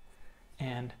technique,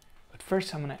 but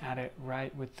first I'm gonna add it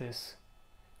right with this,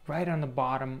 right on the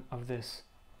bottom of this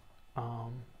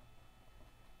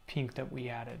pink that we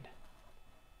added.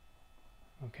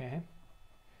 Okay,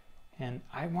 and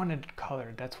I wanted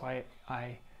color, that's why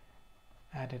I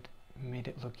made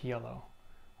it look yellow.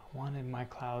 I wanted my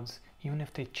clouds, even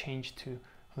if they changed to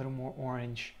a little more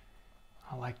orange,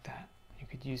 I like that. You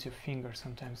could use your finger,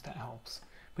 sometimes that helps.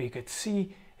 But you could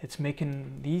see it's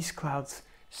making these clouds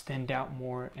stand out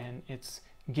more, and it's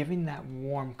giving that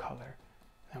warm color,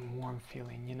 that warm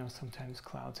feeling. You know, sometimes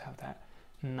clouds have that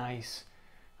nice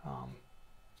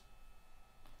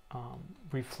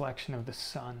reflection of the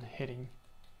sun hitting.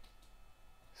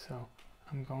 So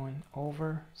I'm going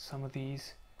over some of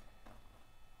these,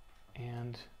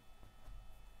 and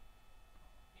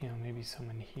you know, maybe some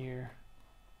in here.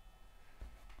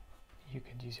 You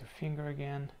could use your finger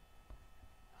again.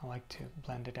 I like to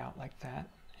blend it out like that,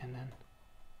 and then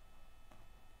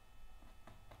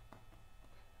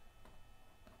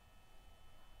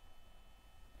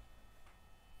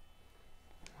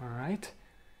all right,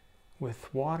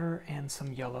 with water and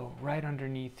some yellow right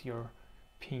underneath your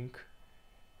pink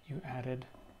you added.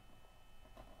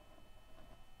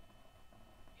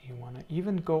 You want to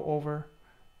even go over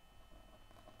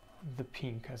the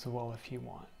pink as well if you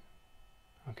want.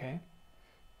 Okay,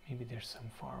 maybe there's some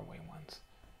far away ones.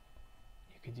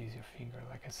 You could use your finger,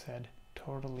 like I said,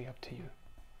 totally up to you.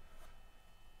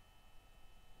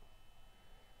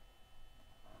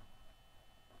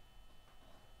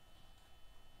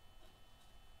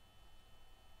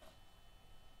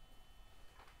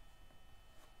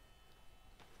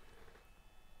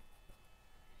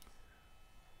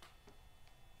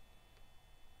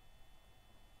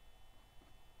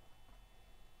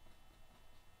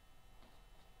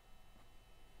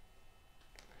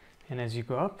 And as you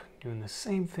go up, doing the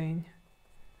same thing,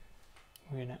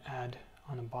 we're going to add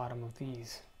on the bottom of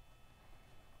these.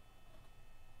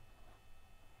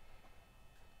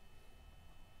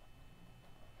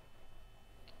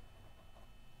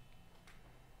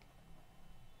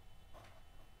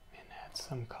 And add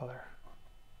some color.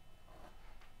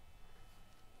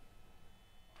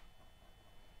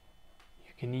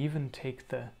 You can even take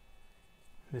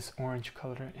this orange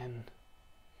color and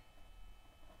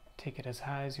take it as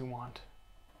high as you want.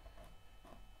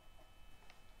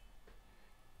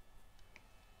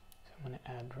 So I'm going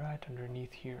to add right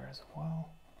underneath here as well.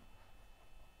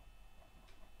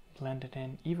 Blend it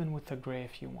in, even with the gray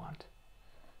if you want.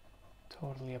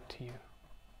 Totally up to you.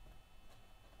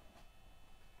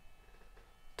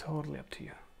 Totally up to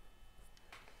you.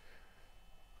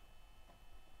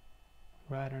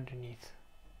 Right underneath.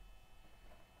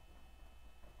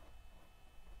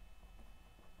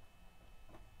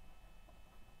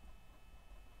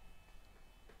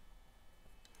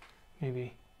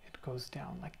 Maybe it goes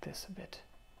down like this a bit.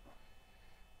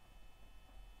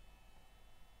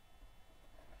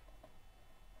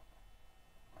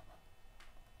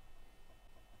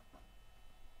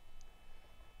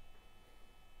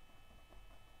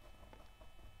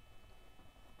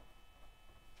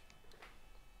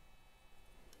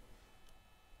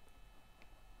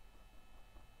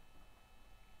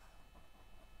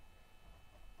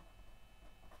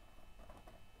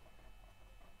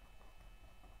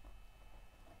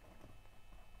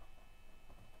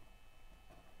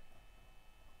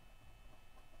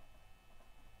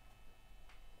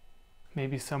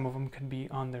 Maybe some of them could be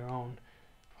on their own,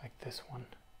 like this one,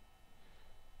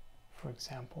 for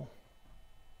example.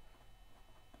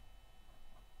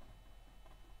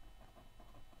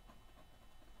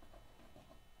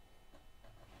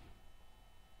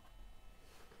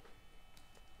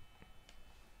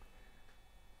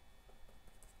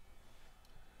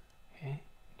 Okay.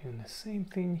 the same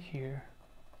thing here.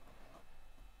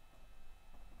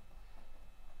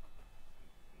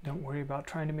 Don't worry about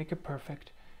trying to make it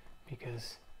perfect,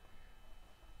 because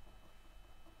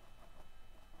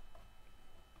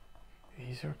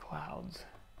these are clouds.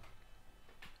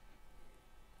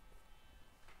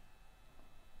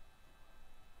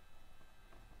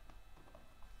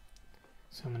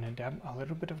 So I'm going to dab a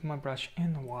little bit of my brush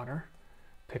in the water,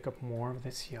 pick up more of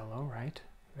this yellow, right?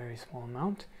 Very small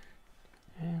amount,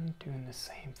 and doing the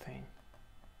same thing.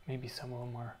 Maybe some of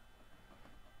them are,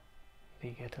 they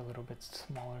get a little bit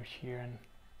smaller here, and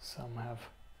some have,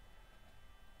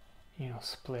 you know,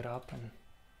 split up and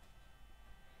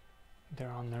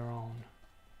they're on their own.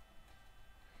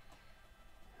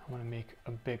 I'm going to make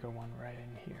a bigger one right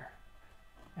in here,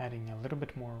 adding a little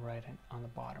bit more right in, on the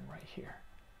bottom right here.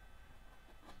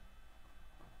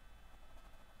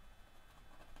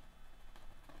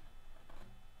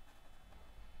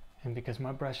 And because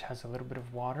my brush has a little bit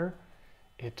of water,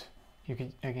 you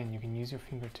can use your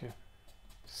finger to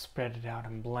spread it out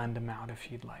and blend them out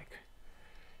if you'd like.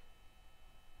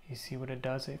 You see what it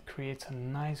does? It creates a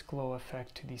nice glow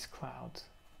effect to these clouds.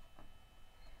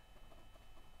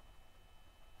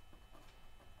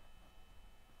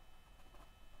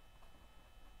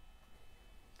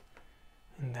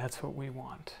 And that's what we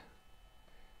want.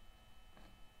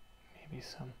 Maybe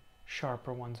some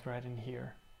sharper ones right in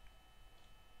here.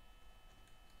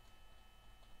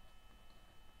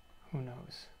 Who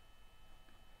knows?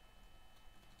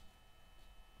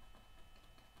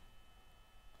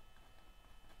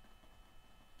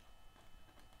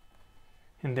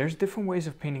 And there's different ways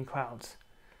of painting clouds.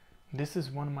 This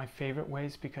is one of my favorite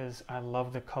ways because I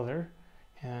love the color,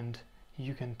 and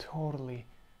you can totally,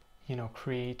 you know,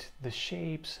 create the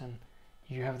shapes, and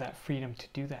you have that freedom to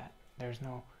do that. There's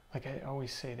no, like I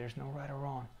always say, there's no right or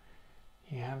wrong.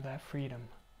 You have that freedom.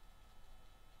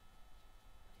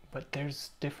 But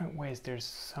there's different ways. There's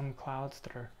some clouds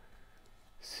that are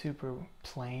super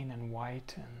plain and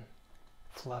white and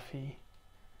fluffy,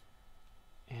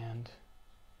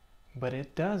 but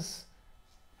it does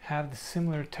have the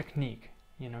similar technique.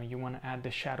 You know, you want to add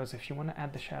the shadows. If you want to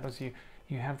add the shadows, you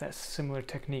have that similar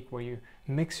technique where you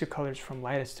mix your colors from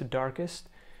lightest to darkest.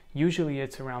 Usually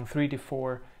it's around 3 to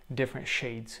 4 different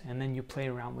shades, and then you play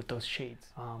around with those shades.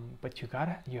 But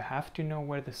you have to know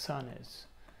where the sun is.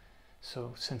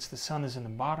 So since the sun is in the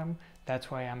bottom,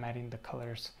 that's why I'm adding the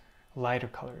colors, lighter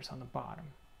colors on the bottom.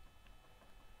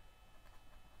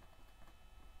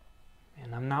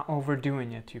 And I'm not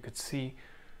overdoing it. You could see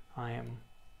I am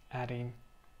adding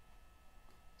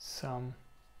some,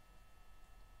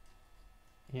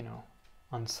 you know,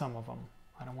 on some of them.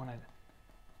 I don't want to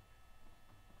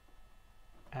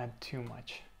add too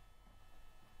much.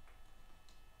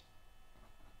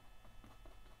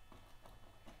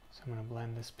 So I'm going to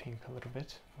blend this pink a little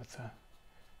bit with a,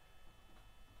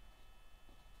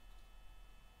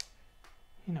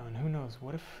 you know, and who knows,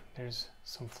 what if there's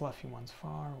some fluffy ones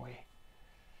far away?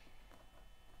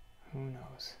 Who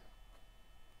knows?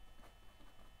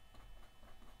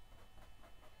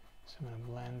 So I'm going to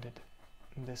blend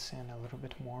this in a little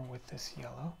bit more with this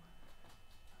yellow.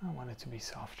 I want it to be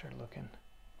softer looking.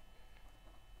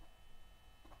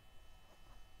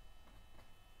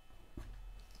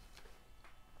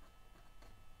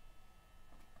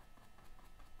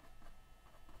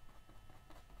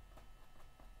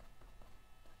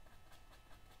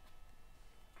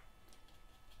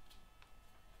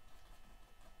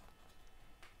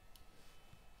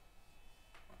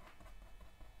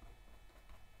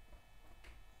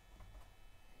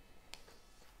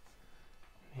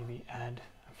 Maybe add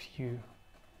a few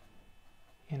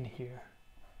in here.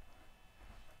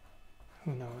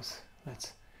 Who knows?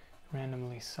 Let's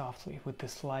randomly, softly. With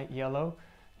this light yellow,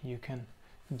 you can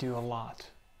do a lot.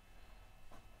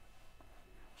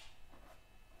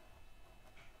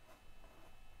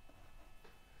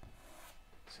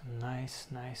 It's a nice,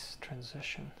 nice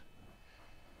transition.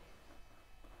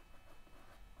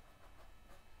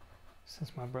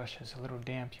 Since my brush is a little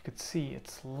damp, you could see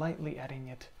it's lightly adding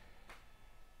it,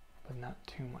 but not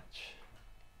too much.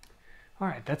 All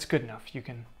right, that's good enough. You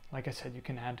can, like I said, you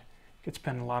can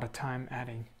spend a lot of time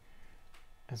adding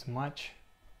as much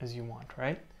as you want,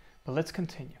 right? But let's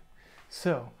continue.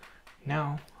 So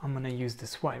now I'm gonna use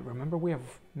this white. Remember, we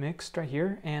have mixed right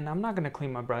here, and I'm not gonna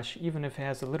clean my brush, even if it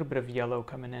has a little bit of yellow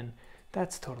coming in.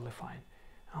 That's totally fine.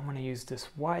 I'm gonna use this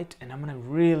white, and I'm gonna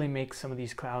really make some of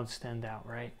these clouds stand out,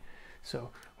 right?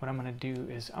 So what I'm gonna do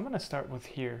is I'm gonna start with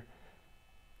here,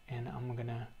 and I'm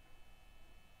gonna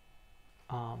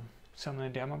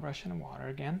dab my brush in the water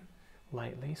again,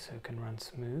 lightly, so it can run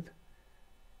smooth,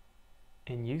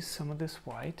 and use some of this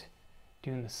white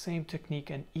doing the same technique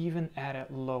and even add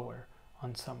it lower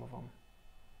on some of them.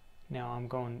 Now I'm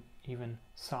going even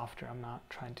softer. I'm not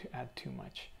trying to add too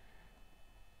much.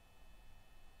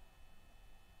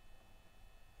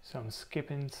 So I'm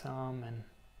skipping some,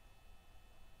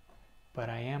 but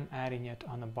I am adding it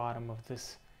on the bottom of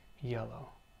this yellow.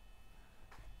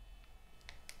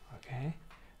 Okay,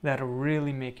 that'll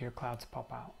really make your clouds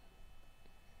pop out.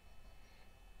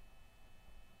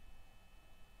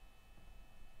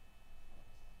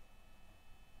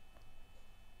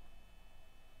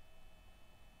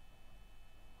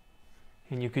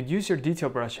 And you could use your detail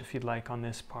brush if you'd like on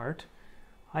this part.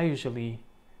 I usually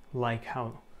like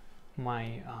how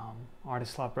my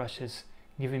artist slot brush is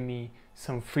giving me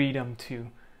some freedom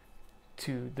to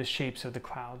the shapes of the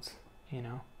clouds, you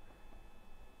know.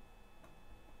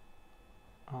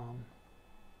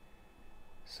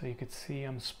 So you could see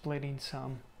I'm splitting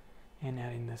some and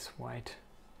adding this white.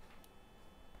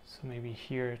 So maybe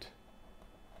here it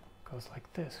goes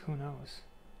like this, who knows?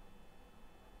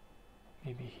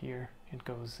 Maybe here it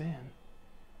goes in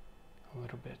a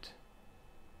little bit,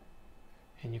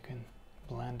 and you can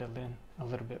blend it in a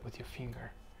little bit with your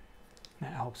finger.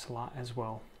 That helps a lot as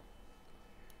well.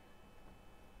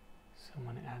 So I'm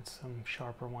going to add some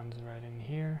sharper ones right in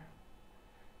here.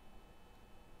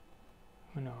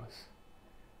 Who knows?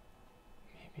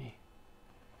 Maybe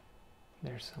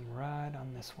there's some red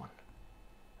on this one,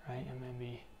 right? And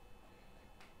maybe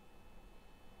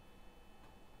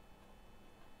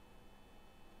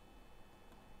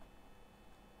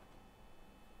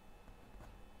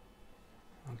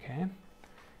okay, and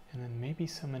then maybe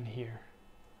some in here.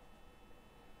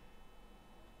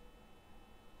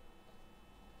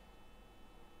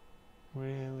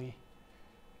 Really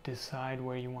decide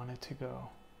where you want it to go.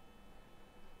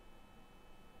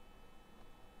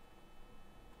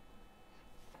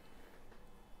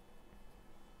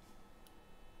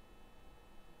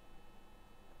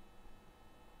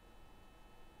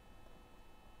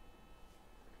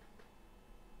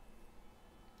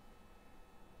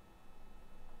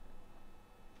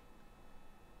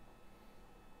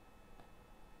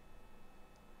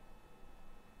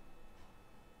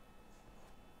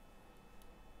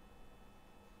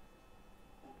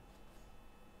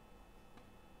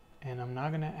 And I'm not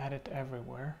going to add it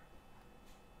everywhere,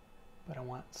 but I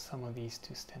want some of these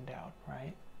to stand out,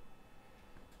 right?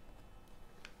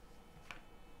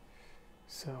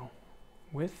 So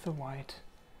with the white,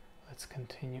 let's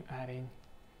continue adding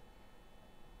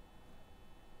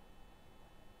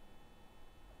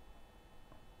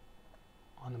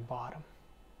on the bottom.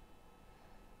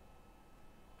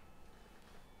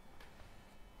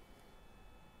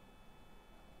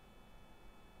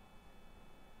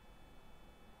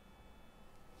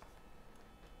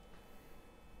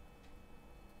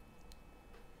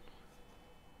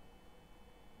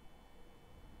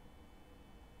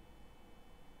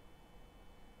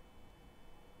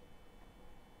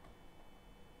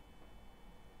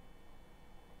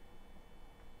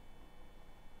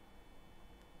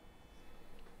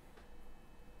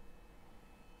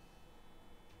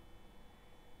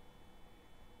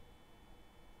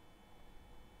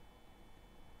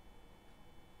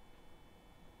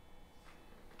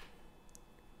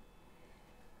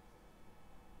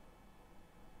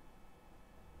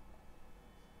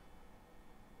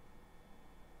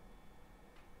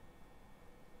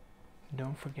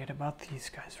 Don't forget about these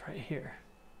guys right here.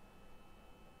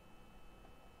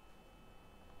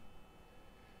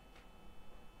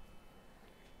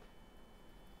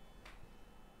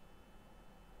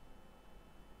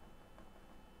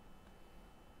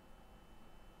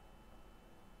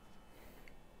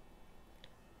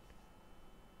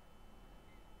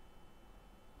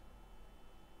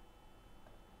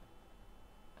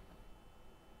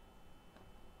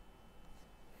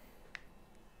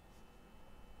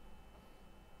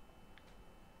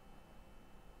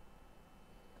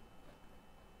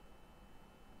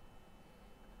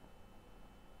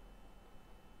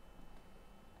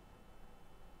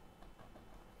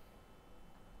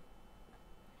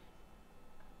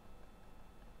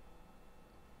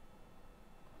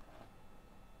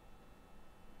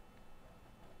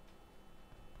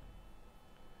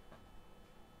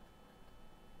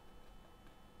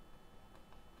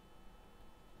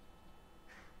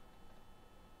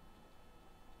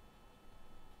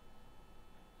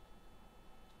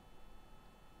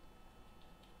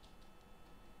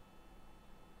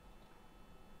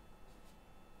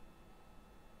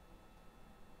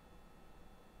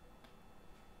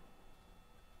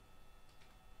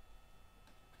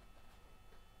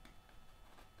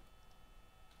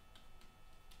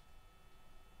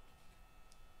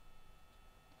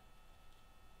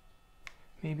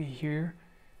 maybe here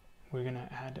we're gonna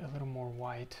add a little more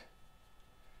white.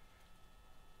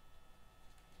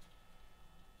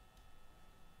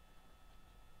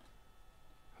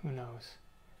 Who knows?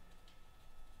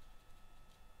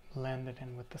 Blend it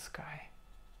in with the sky.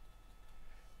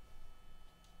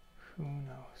 Who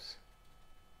knows?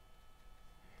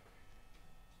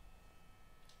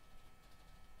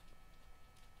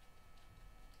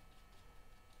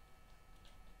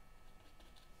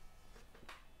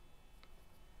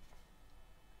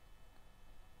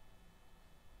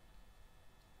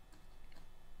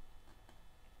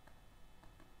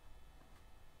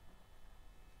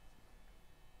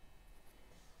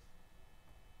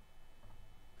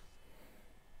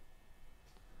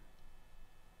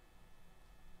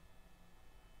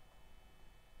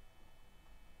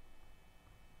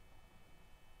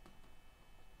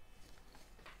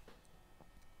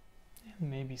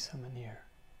 Maybe some in here.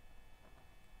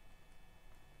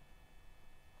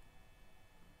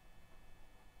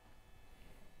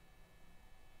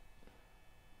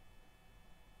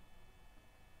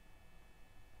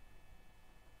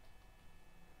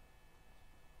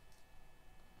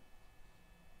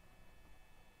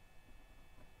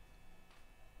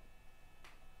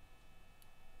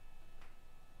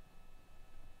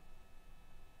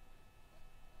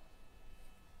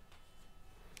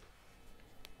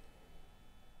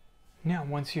 Now,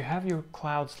 once you have your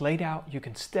clouds laid out, you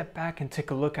can step back and take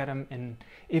a look at them, and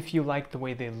if you like the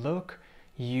way they look,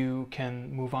 you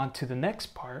can move on to the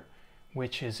next part,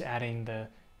 which is adding the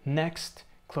next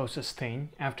closest thing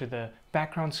after the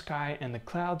background sky and the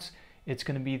clouds. It's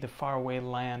going to be the faraway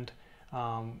land,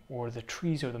 or the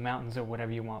trees or the mountains or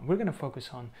whatever you want. We're going to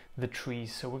focus on the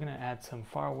trees, so we're going to add some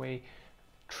faraway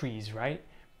trees, right?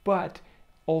 But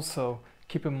also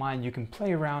keep in mind you can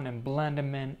play around and blend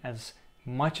them in as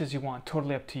much as you want,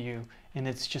 totally up to you, and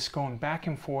it's just going back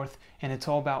and forth, and it's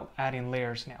all about adding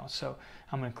layers now. So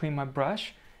I'm going to clean my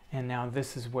brush, and now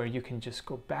this is where you can just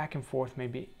go back and forth,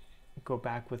 maybe go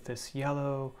back with this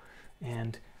yellow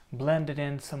and blend it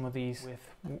in some of these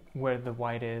with where the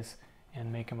white is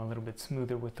and make them a little bit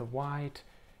smoother with the white,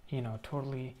 you know,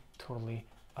 totally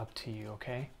up to you,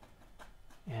 okay?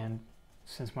 And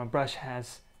since my brush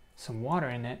has some water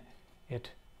in it,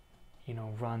 it, you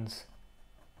know, runs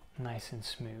nice and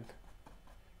smooth.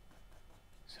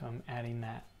 So I'm adding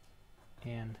that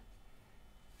in,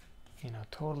 you know,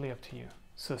 totally up to you.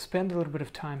 So spend a little bit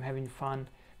of time having fun.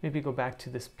 Maybe go back to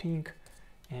this pink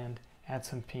and add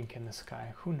some pink in the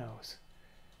sky. Who knows?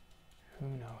 Who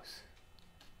knows?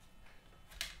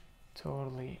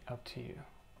 Totally up to you.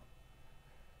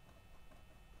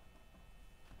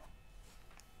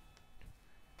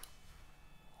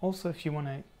 Also, if you want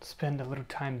to spend a little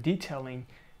time detailing,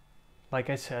 like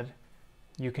I said,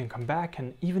 you can come back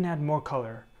and even add more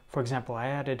color. For example, I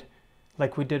added,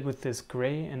 like we did with this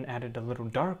gray, and added a little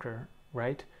darker,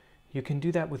 right? You can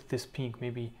do that with this pink,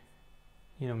 maybe,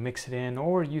 you know, mix it in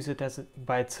or use it as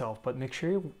by itself, but make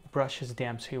sure your brush is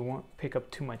damp so you won't pick up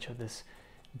too much of this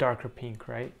darker pink,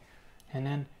 right? And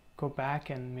then go back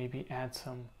and maybe add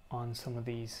some on some of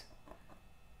these,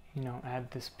 you know, add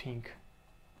this pink.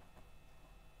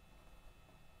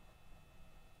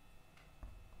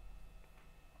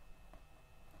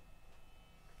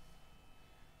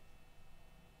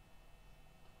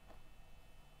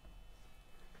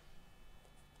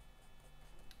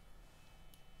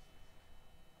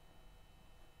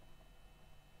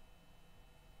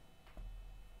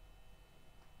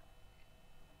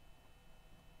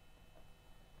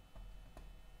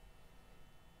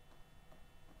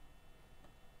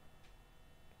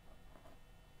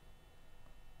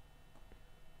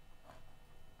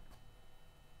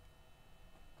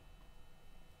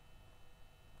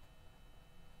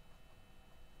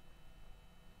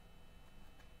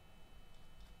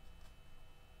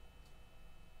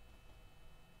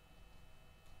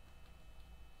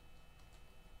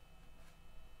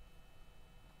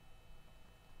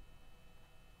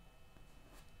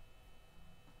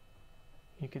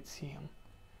 You could see him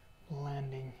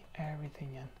blending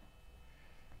everything in.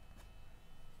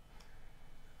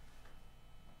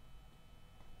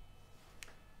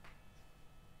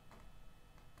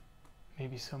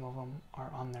 Maybe some of them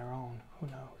are on their own, who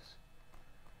knows?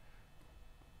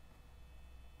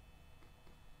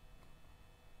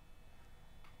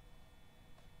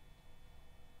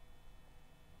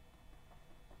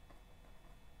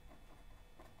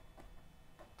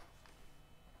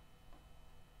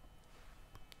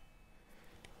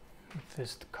 With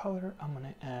this color, I'm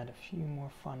going to add a few more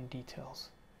fun details.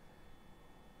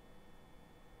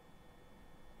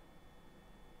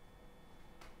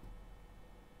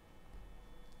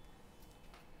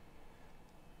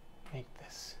 Make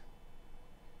this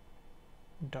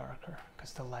darker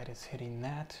because the light is hitting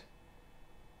that.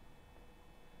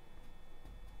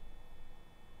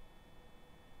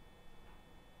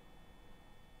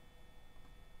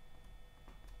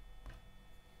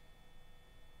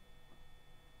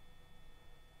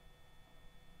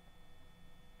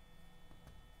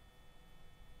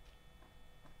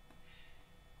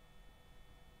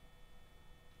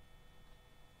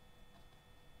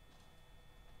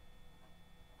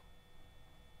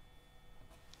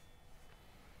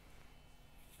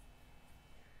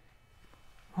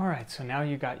 Alright, so now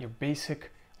you got your basic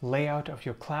layout of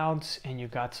your clouds and you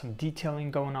got some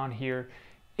detailing going on here.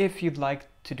 If you'd like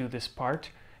to do this part,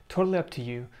 totally up to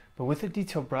you, but with a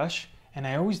detail brush, and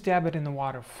I always dab it in the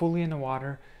water, fully in the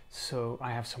water, so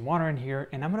I have some water in here,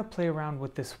 and I'm going to play around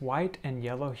with this white and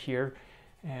yellow here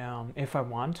if I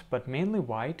want, but mainly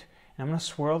white, and I'm going to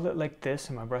swirl it like this,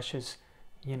 and my brush is,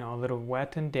 you know, a little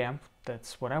wet and damp.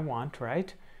 That's what I want,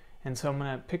 right? And so I'm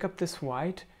going to pick up this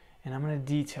white, and I'm going to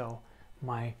detail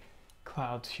my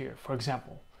clouds here. For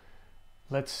example,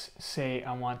 let's say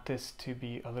I want this to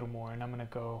be a little more, and I'm going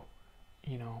to go,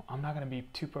 you know, I'm not going to be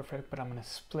too perfect, but I'm going to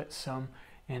split some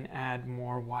and add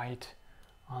more white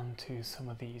onto some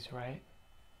of these, right?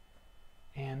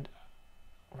 And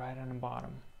right on the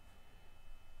bottom.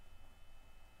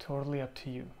 Totally up to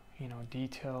you. You know,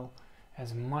 detail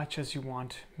as much as you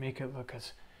want, make it look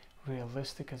as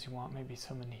realistic as you want. Maybe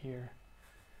some in here,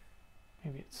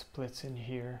 maybe it splits in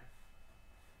here.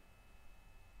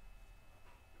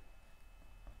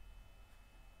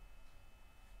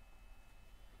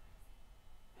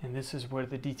 And this is where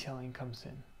the detailing comes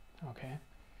in, okay?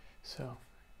 So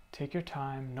take your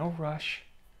time, no rush.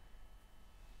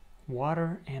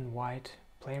 Water and white,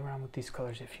 play around with these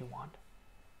colors if you want.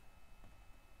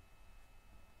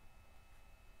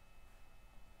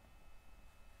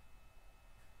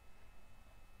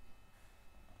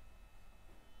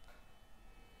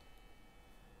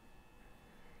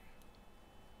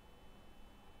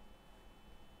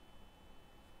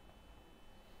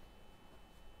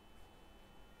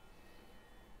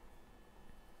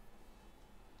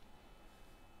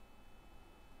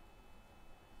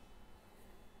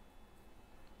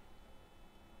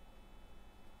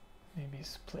 Maybe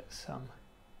split some.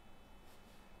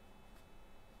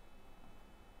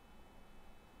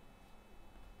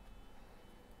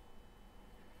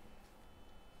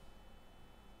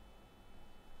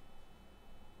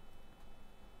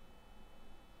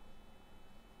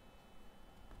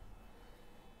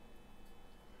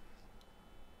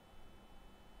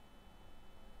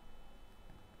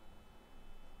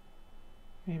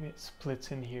 Maybe it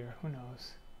splits in here, who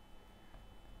knows?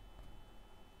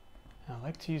 I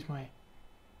like to use my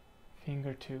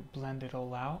finger to blend it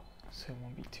all out so it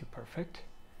won't be too perfect.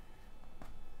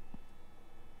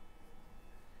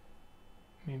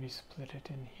 Maybe split it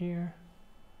in here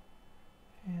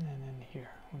and then in here,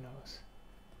 who knows?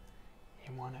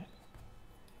 You want it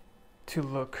to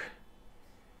look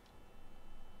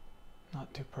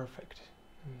not too perfect.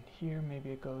 And here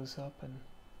maybe it goes up and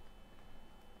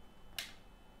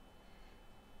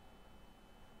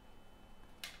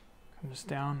comes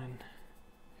down and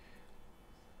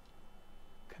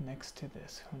connects to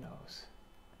this, who knows?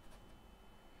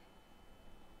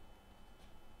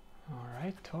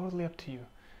 Alright, totally up to you.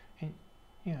 And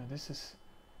you know, this is,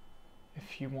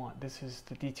 if you want, this is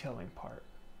the detailing part.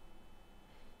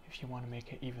 If you want to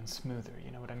make it even smoother,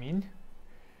 you know what I mean?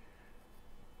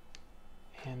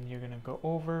 And you're going to go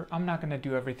over, I'm not going to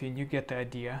do everything, you get the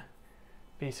idea.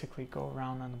 Basically go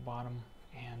around on the bottom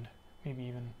and maybe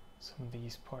even some of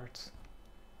these parts.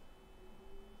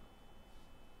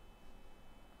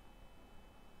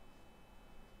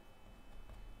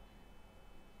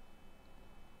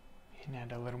 And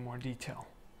add a little more detail.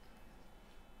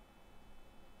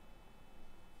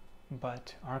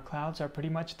 But our clouds are pretty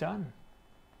much done.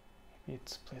 Maybe it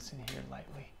splits in here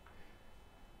lightly.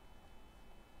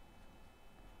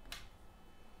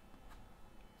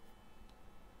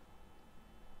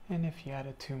 And if you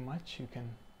added too much, you can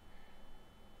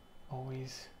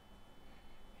always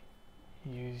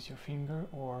use your finger,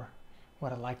 or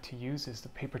what I like to use is the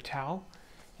paper towel.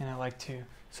 And I like to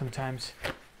sometimes,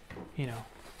 you know,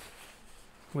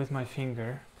 with my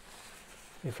finger,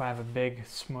 if I have a big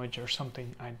smudge or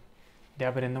something, I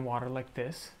dab it in the water like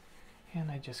this,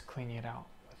 and I just clean it out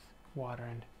with water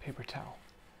and paper towel.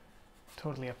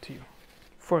 Totally up to you.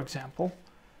 For example,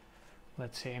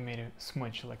 let's say I made a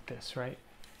smudge like this, right?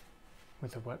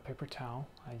 With a wet paper towel,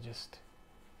 I just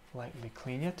lightly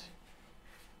clean it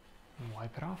and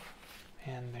wipe it off,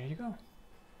 and there you go.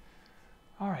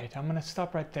 Alright, I'm going to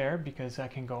stop right there because I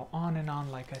can go on and on,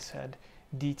 like I said,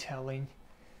 detailing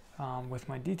with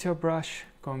my detail brush,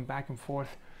 going back and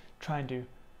forth, trying to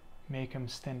make them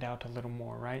stand out a little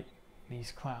more, right?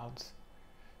 These clouds.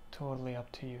 Totally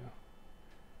up to you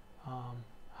how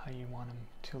you want them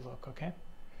to look, okay?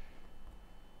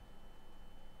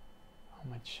 How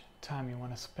much time you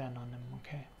want to spend on them,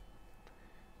 okay?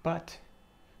 But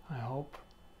I hope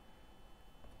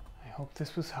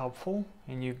this was helpful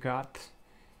and you got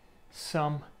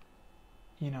some,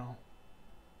 you know,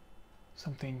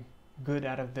 something good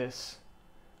out of this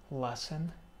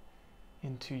lesson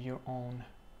into your own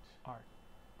art.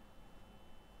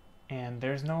 And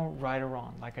there's no right or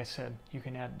wrong. Like I said, you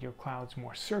can add your clouds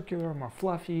more circular, more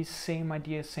fluffy, same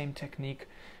idea, same technique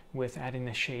with adding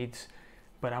the shades.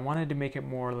 But I wanted to make it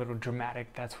more a little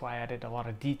dramatic. That's why I added a lot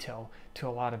of detail to a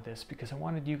lot of this, because I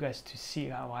wanted you guys to see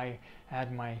how I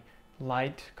add my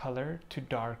light color to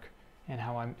dark and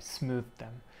how I smooth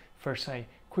them. First I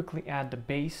quickly add the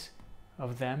base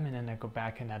of them, and then I go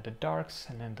back and add the darks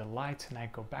and then the lights, and I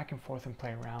go back and forth and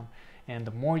play around. And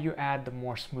the more you add, the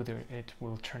more smoother it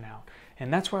will turn out.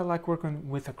 And that's why I like working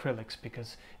with acrylics,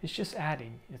 because it's just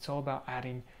adding. It's all about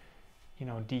adding, you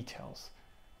know, details.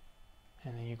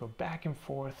 And then you go back and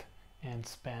forth and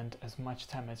spend as much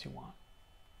time as you want.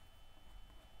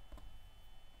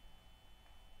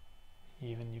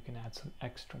 Even you can add some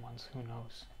extra ones, who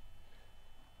knows?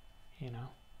 You know,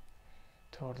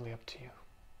 totally up to you.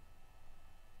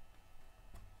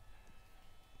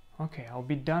 Okay, I'll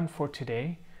be done for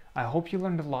today. I hope you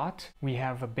learned a lot. We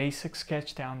have a basic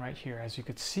sketch down right here. As you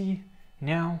could see,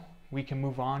 now we can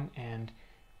move on and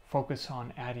focus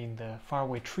on adding the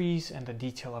faraway trees and the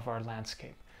detail of our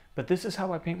landscape. But this is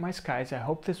how I paint my skies. I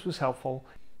hope this was helpful.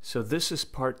 So this is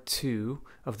part 2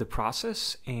 of the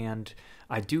process, and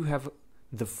I do have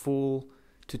the full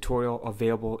tutorial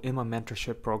available in my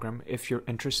mentorship program if you're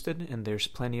interested, and there's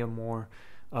plenty of more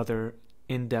other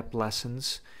in-depth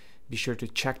lessons. Be sure to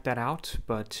check that out,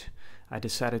 but I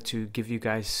decided to give you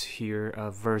guys here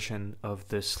a version of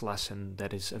this lesson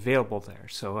that is available there.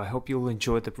 So I hope you'll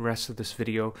enjoy the rest of this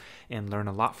video and learn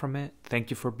a lot from it. Thank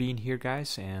you for being here,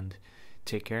 guys, and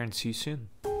take care and see you soon.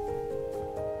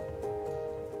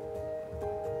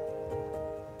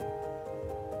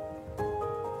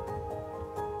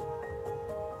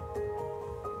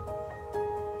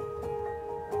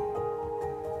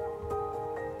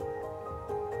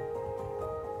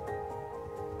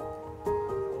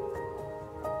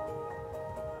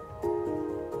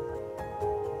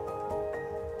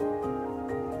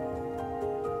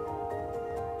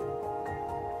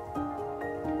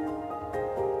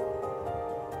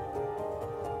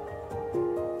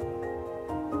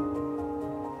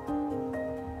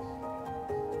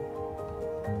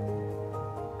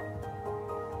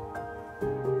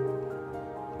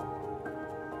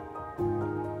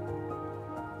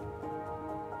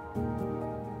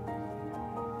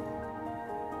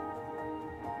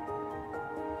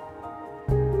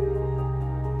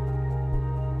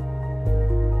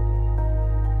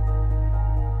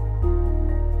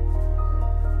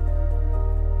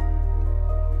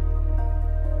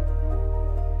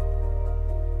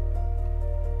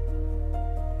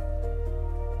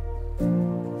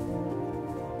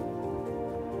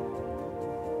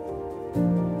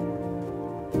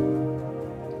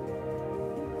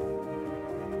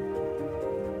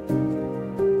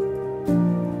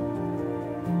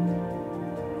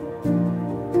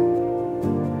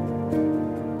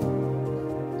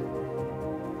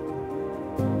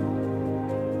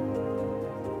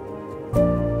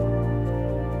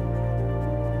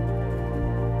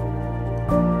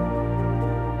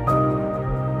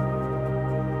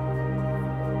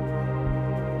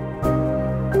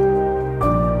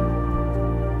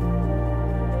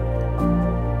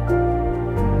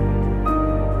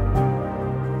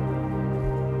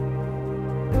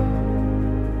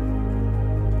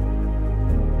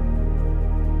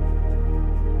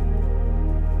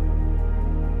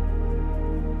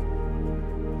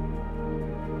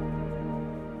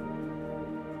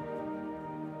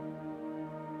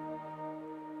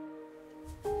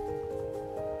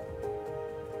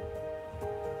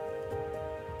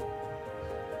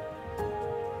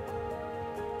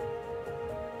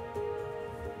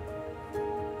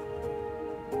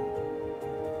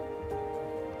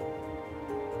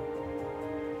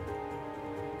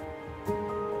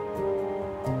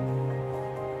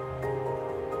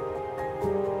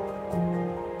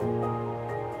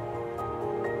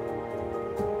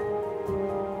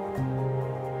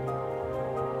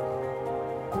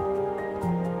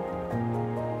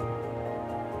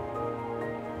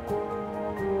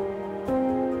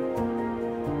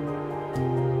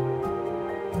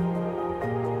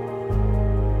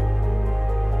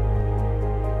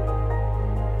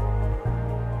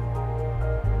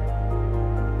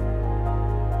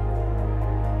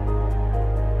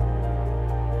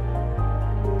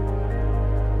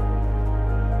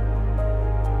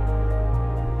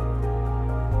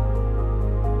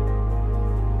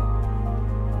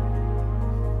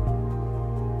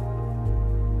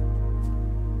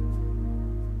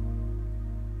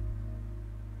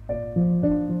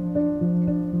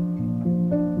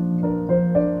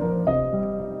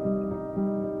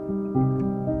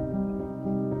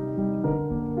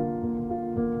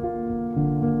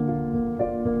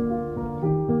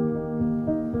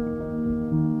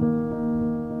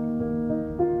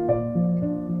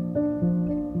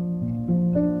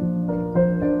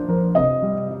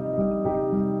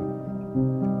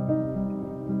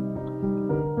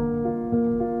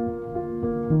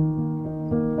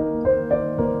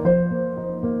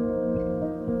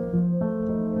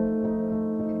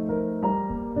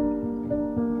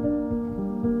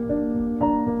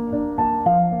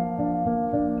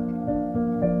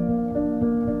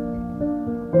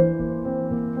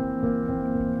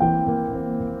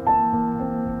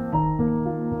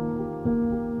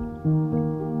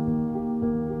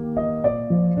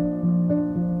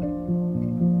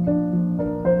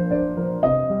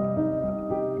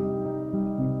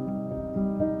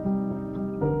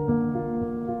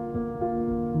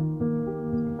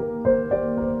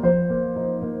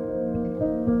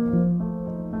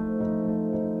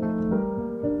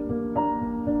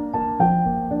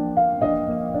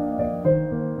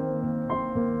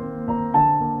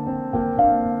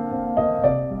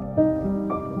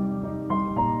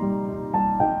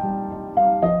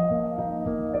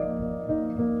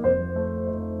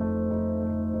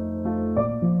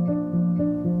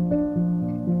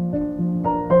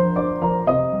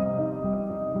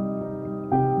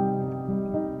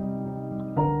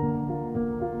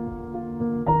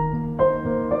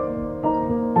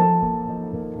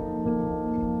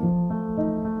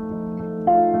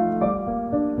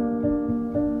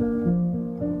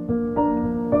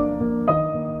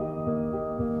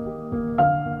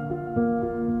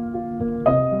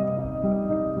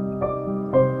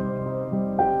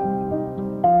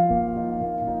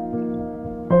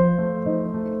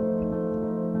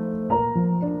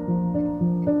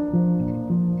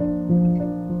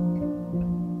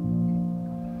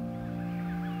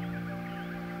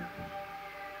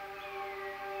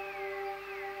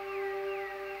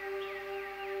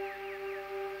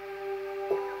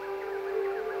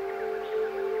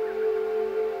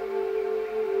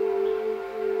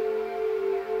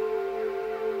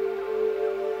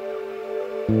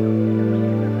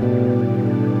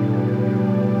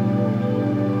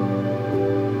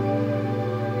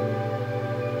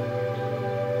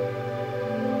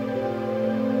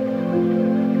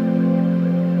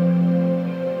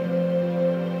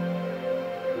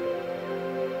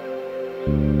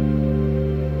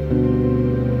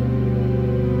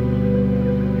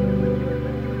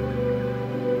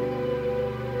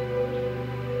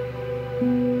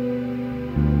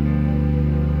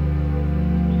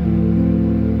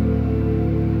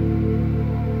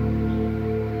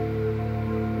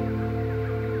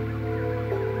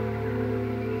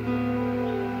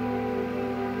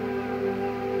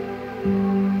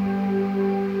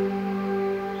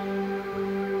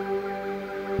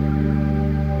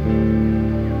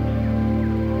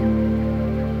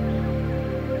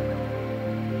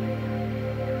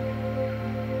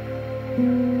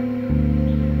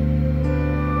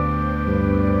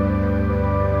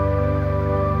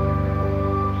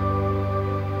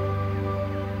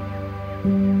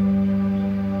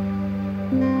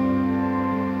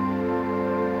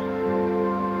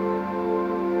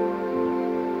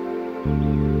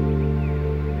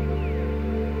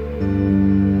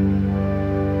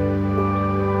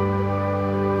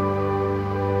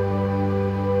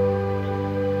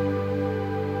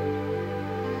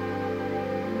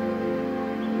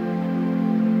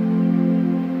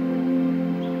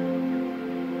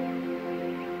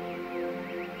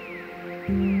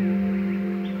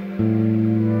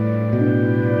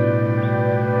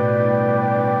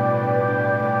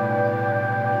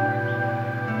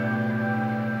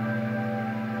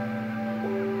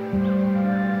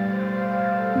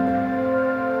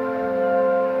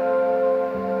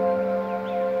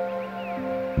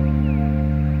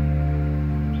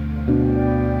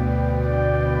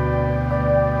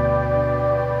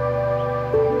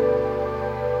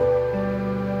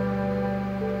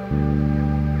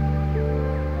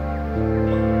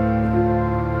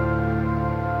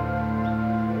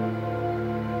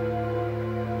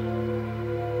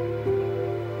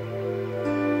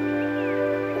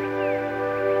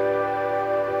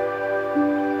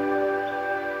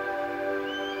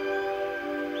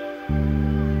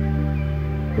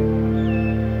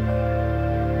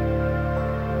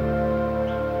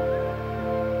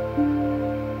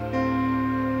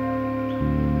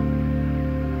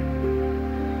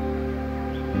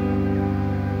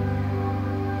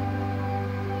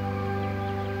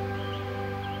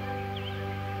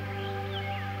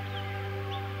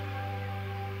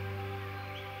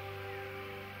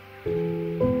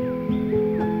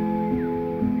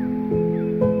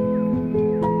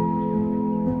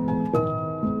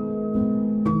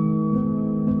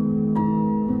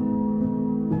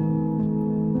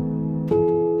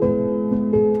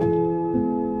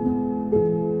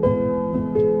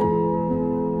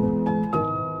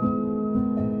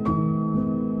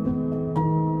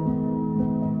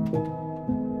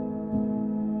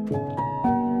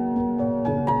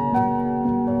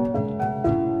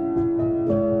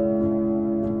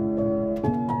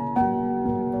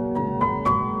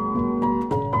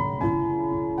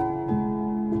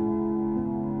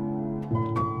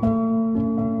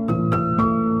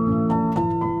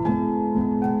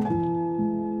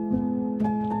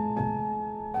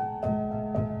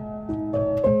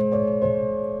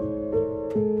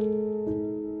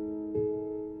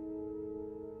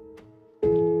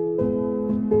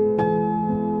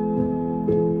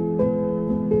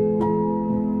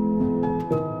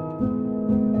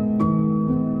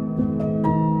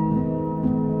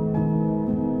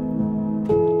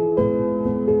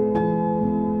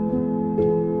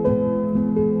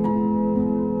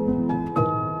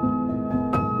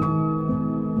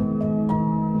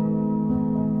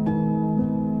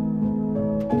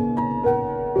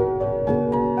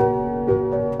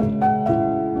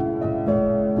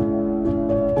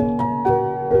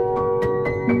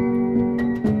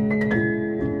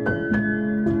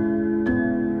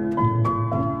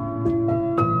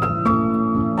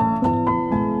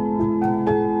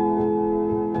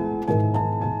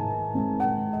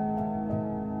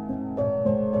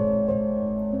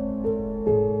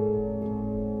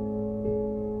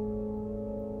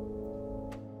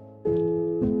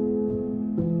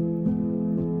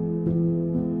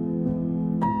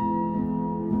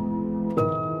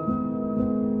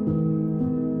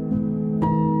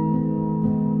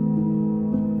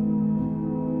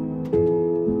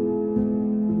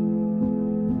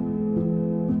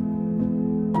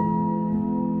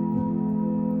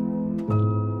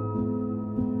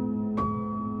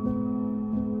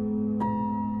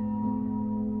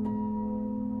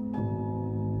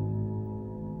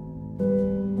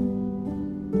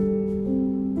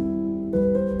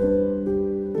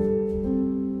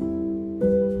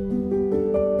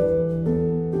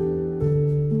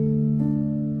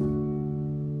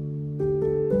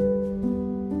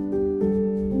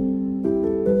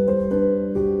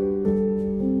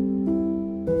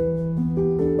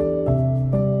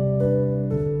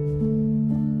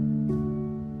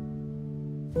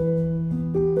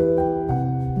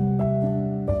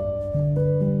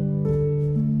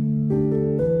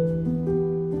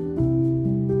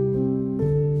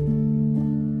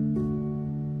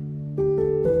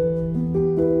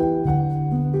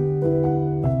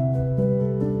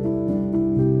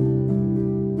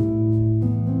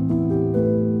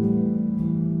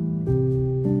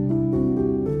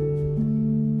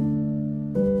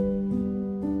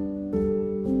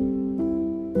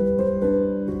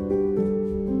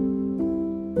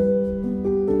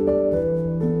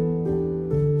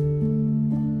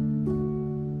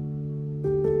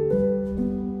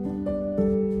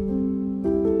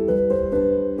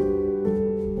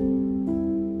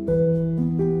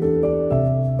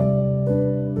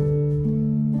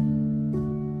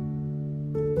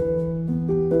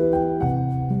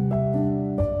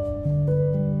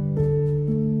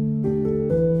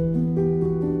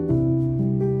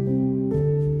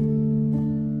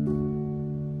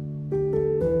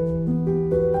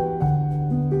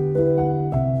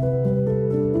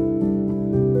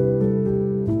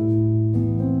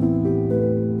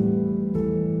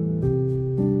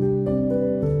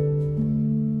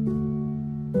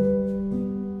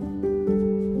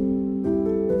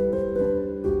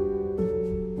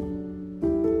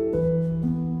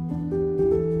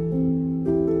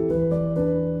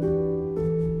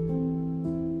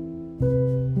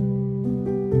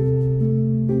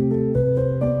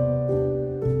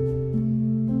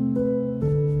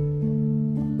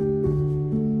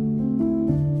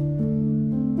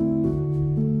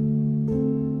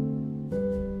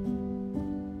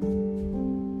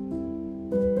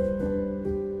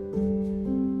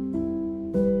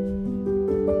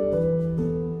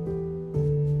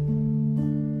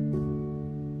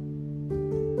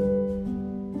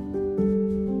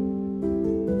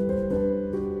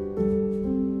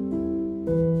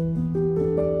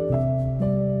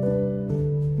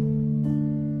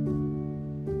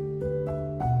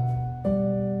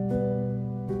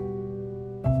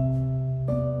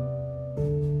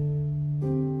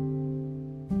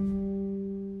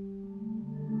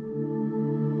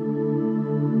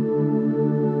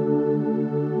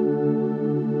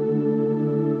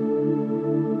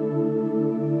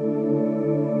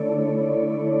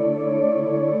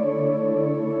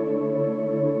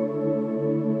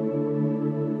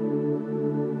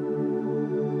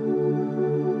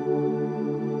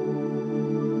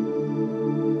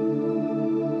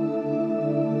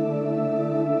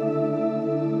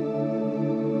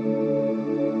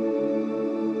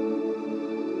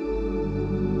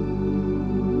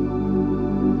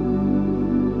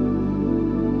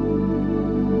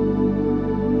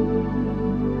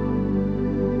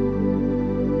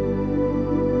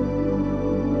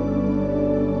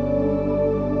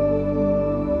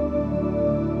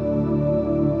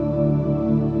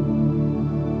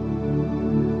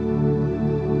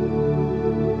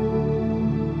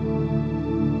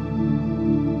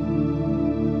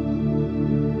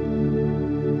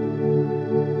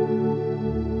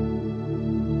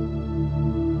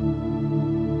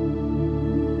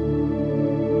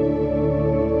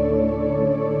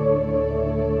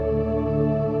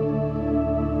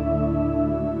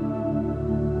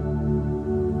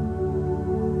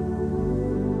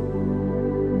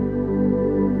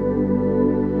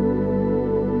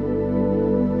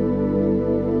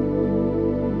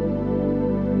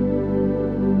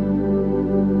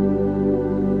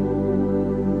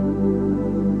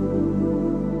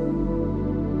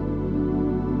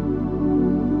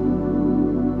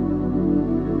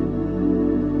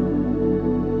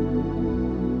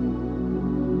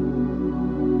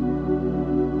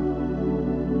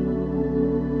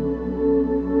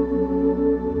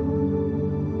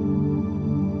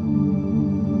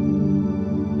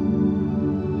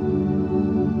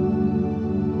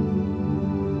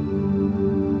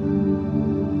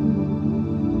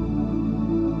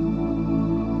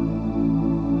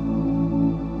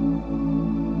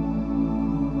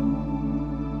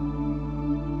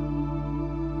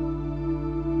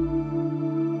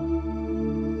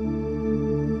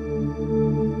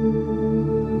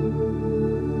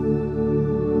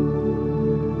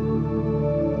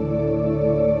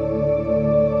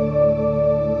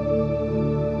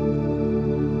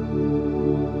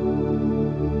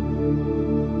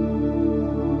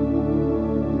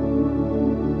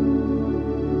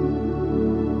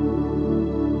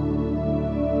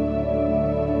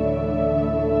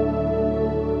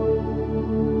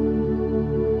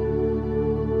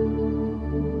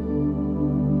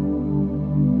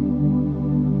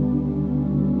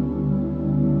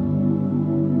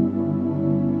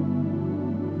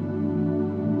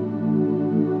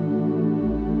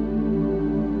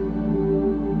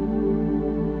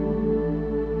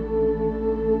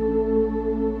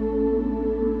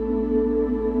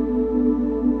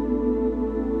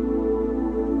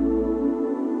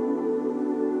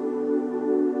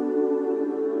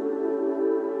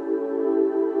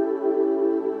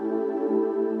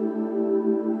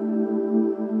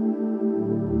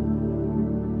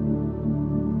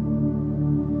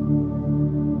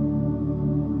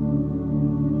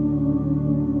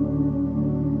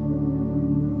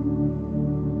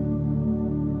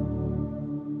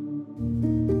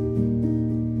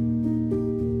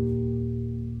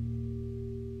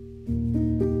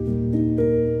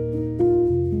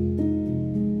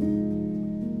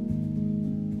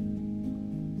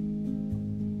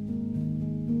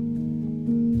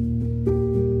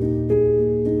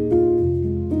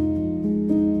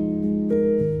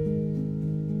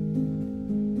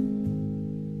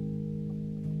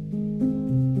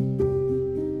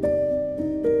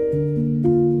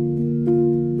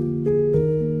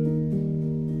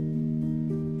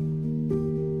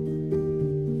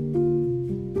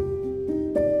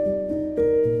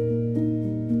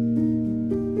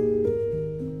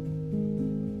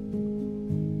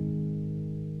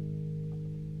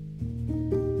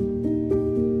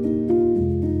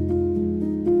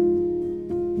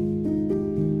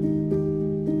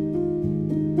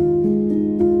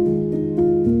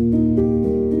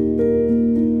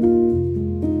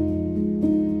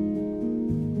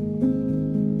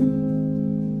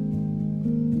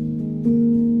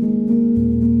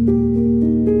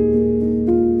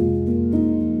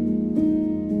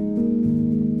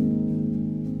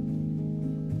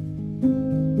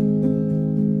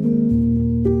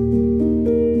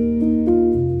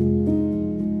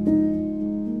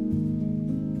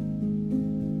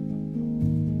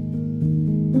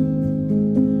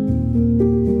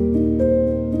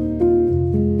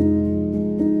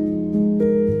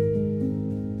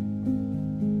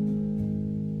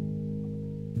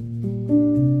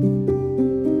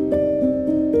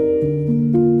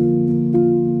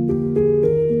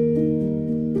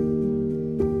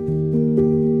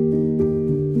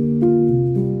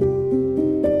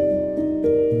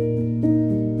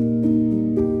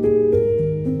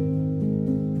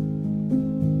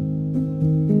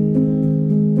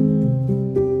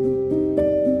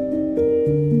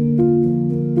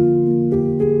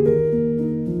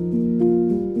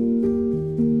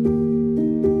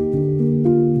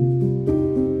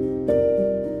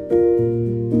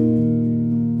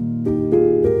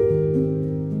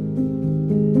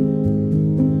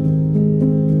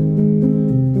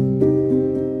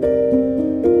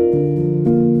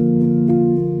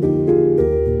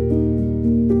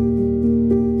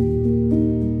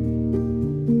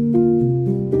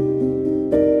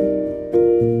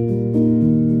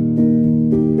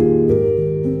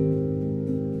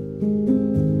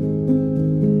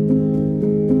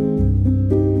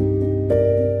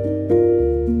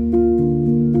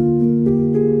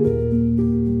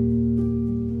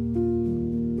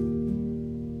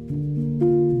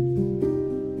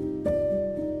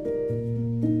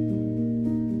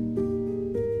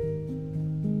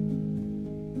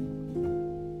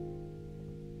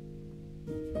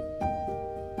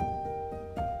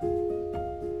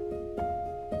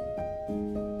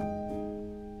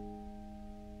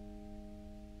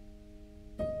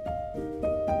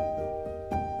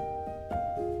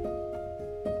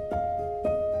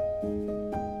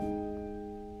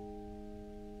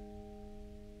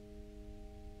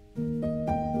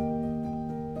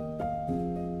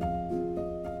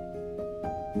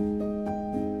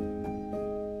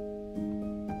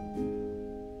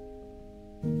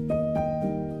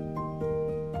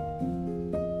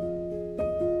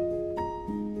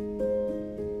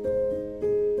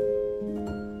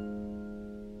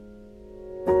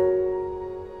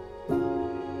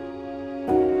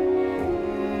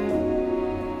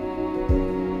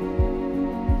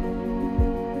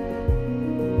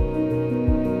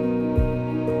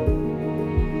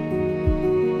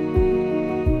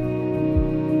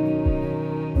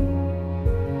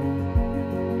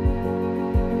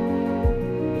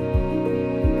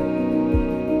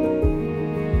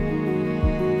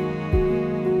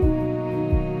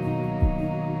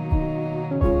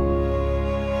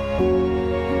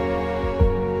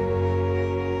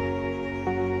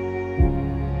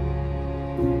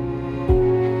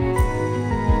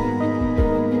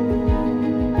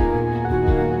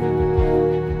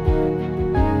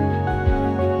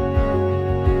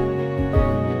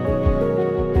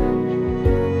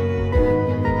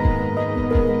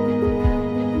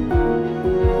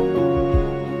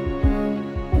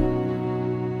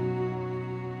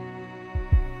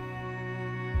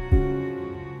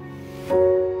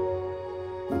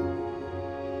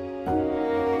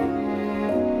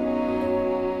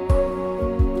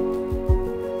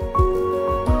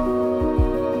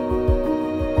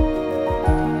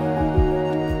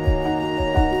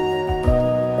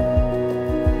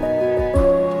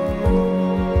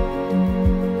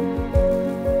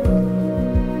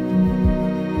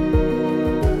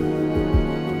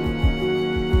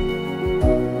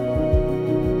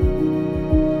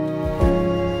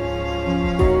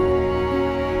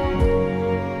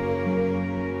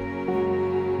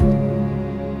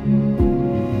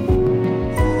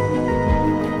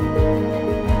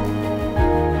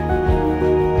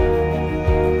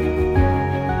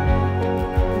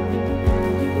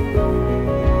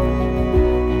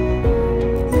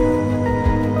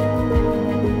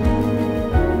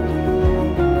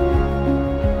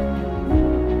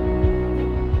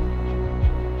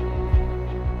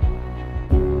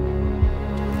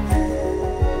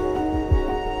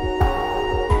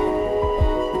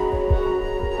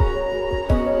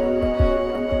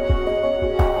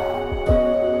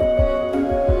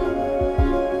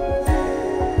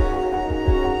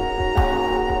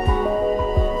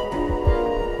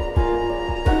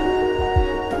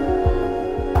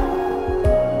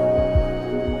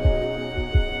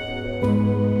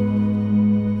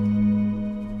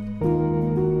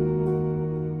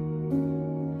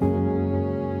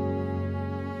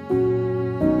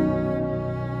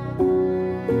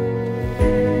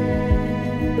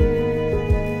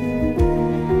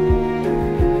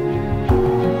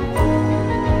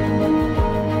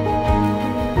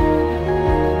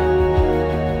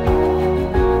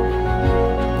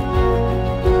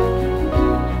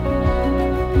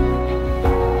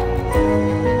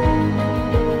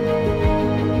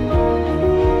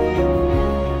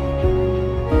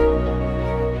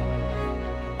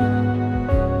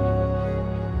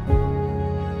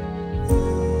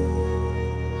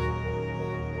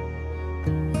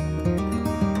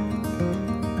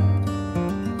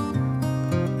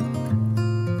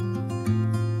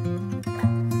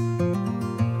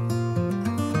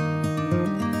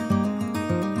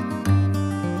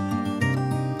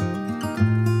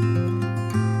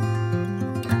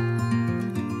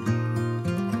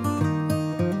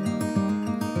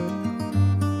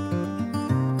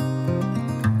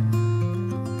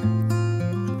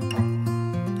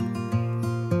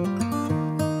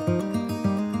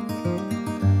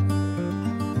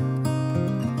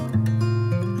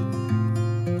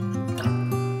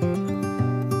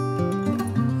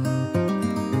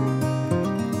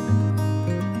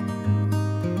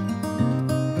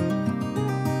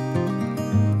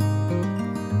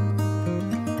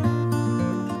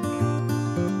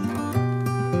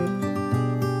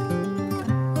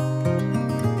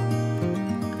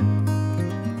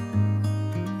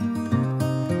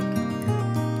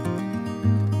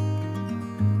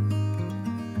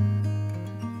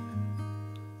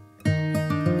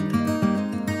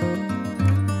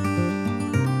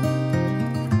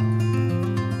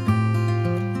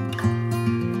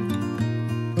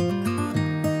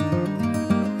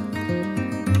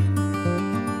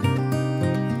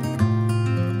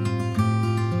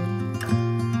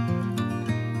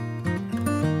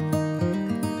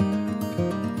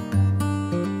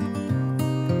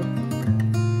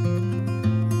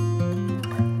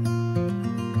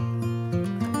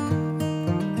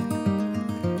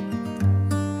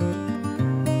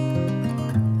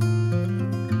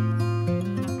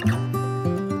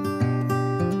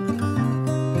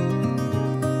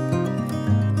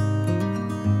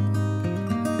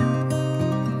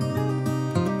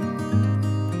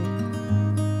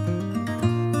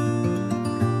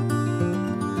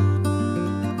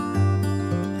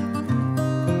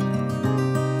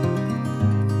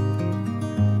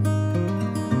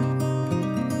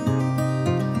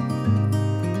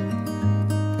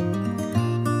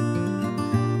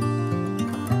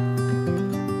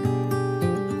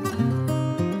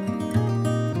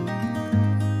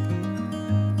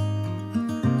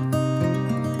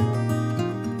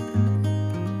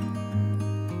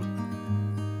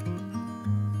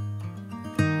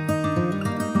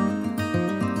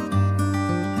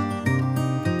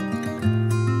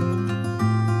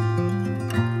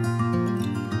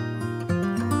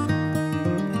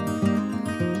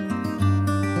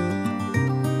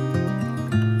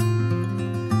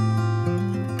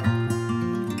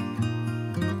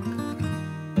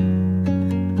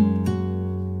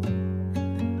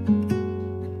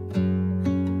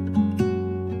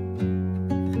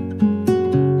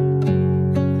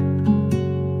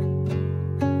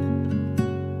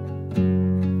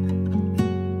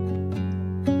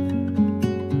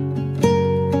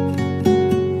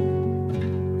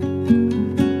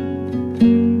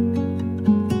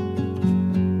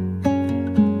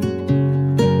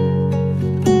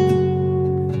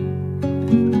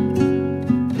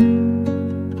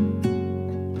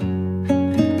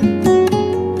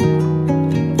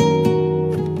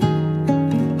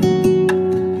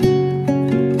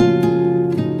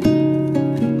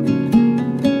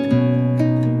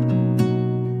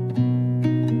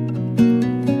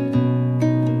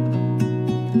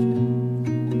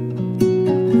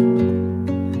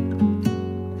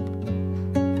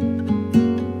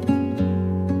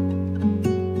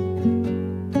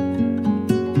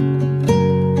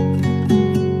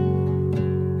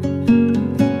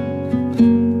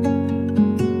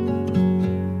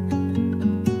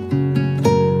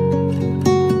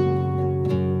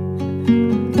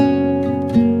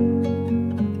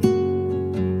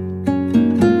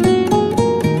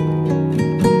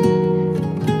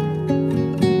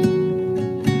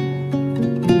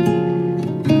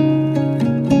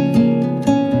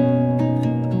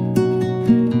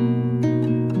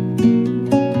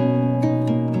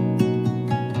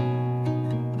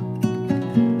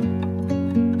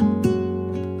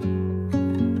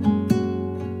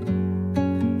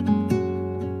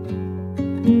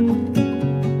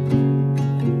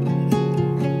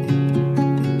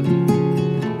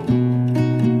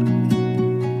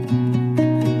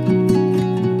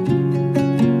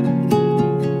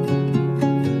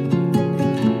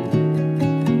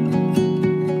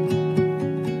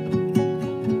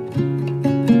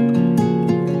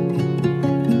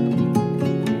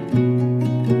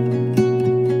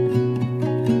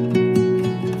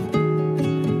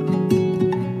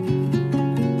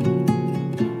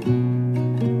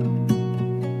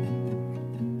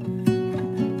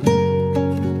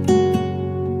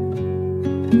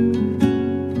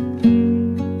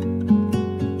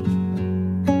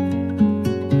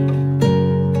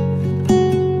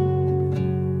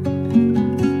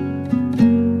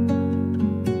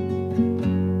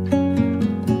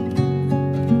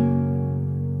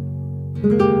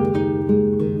 you.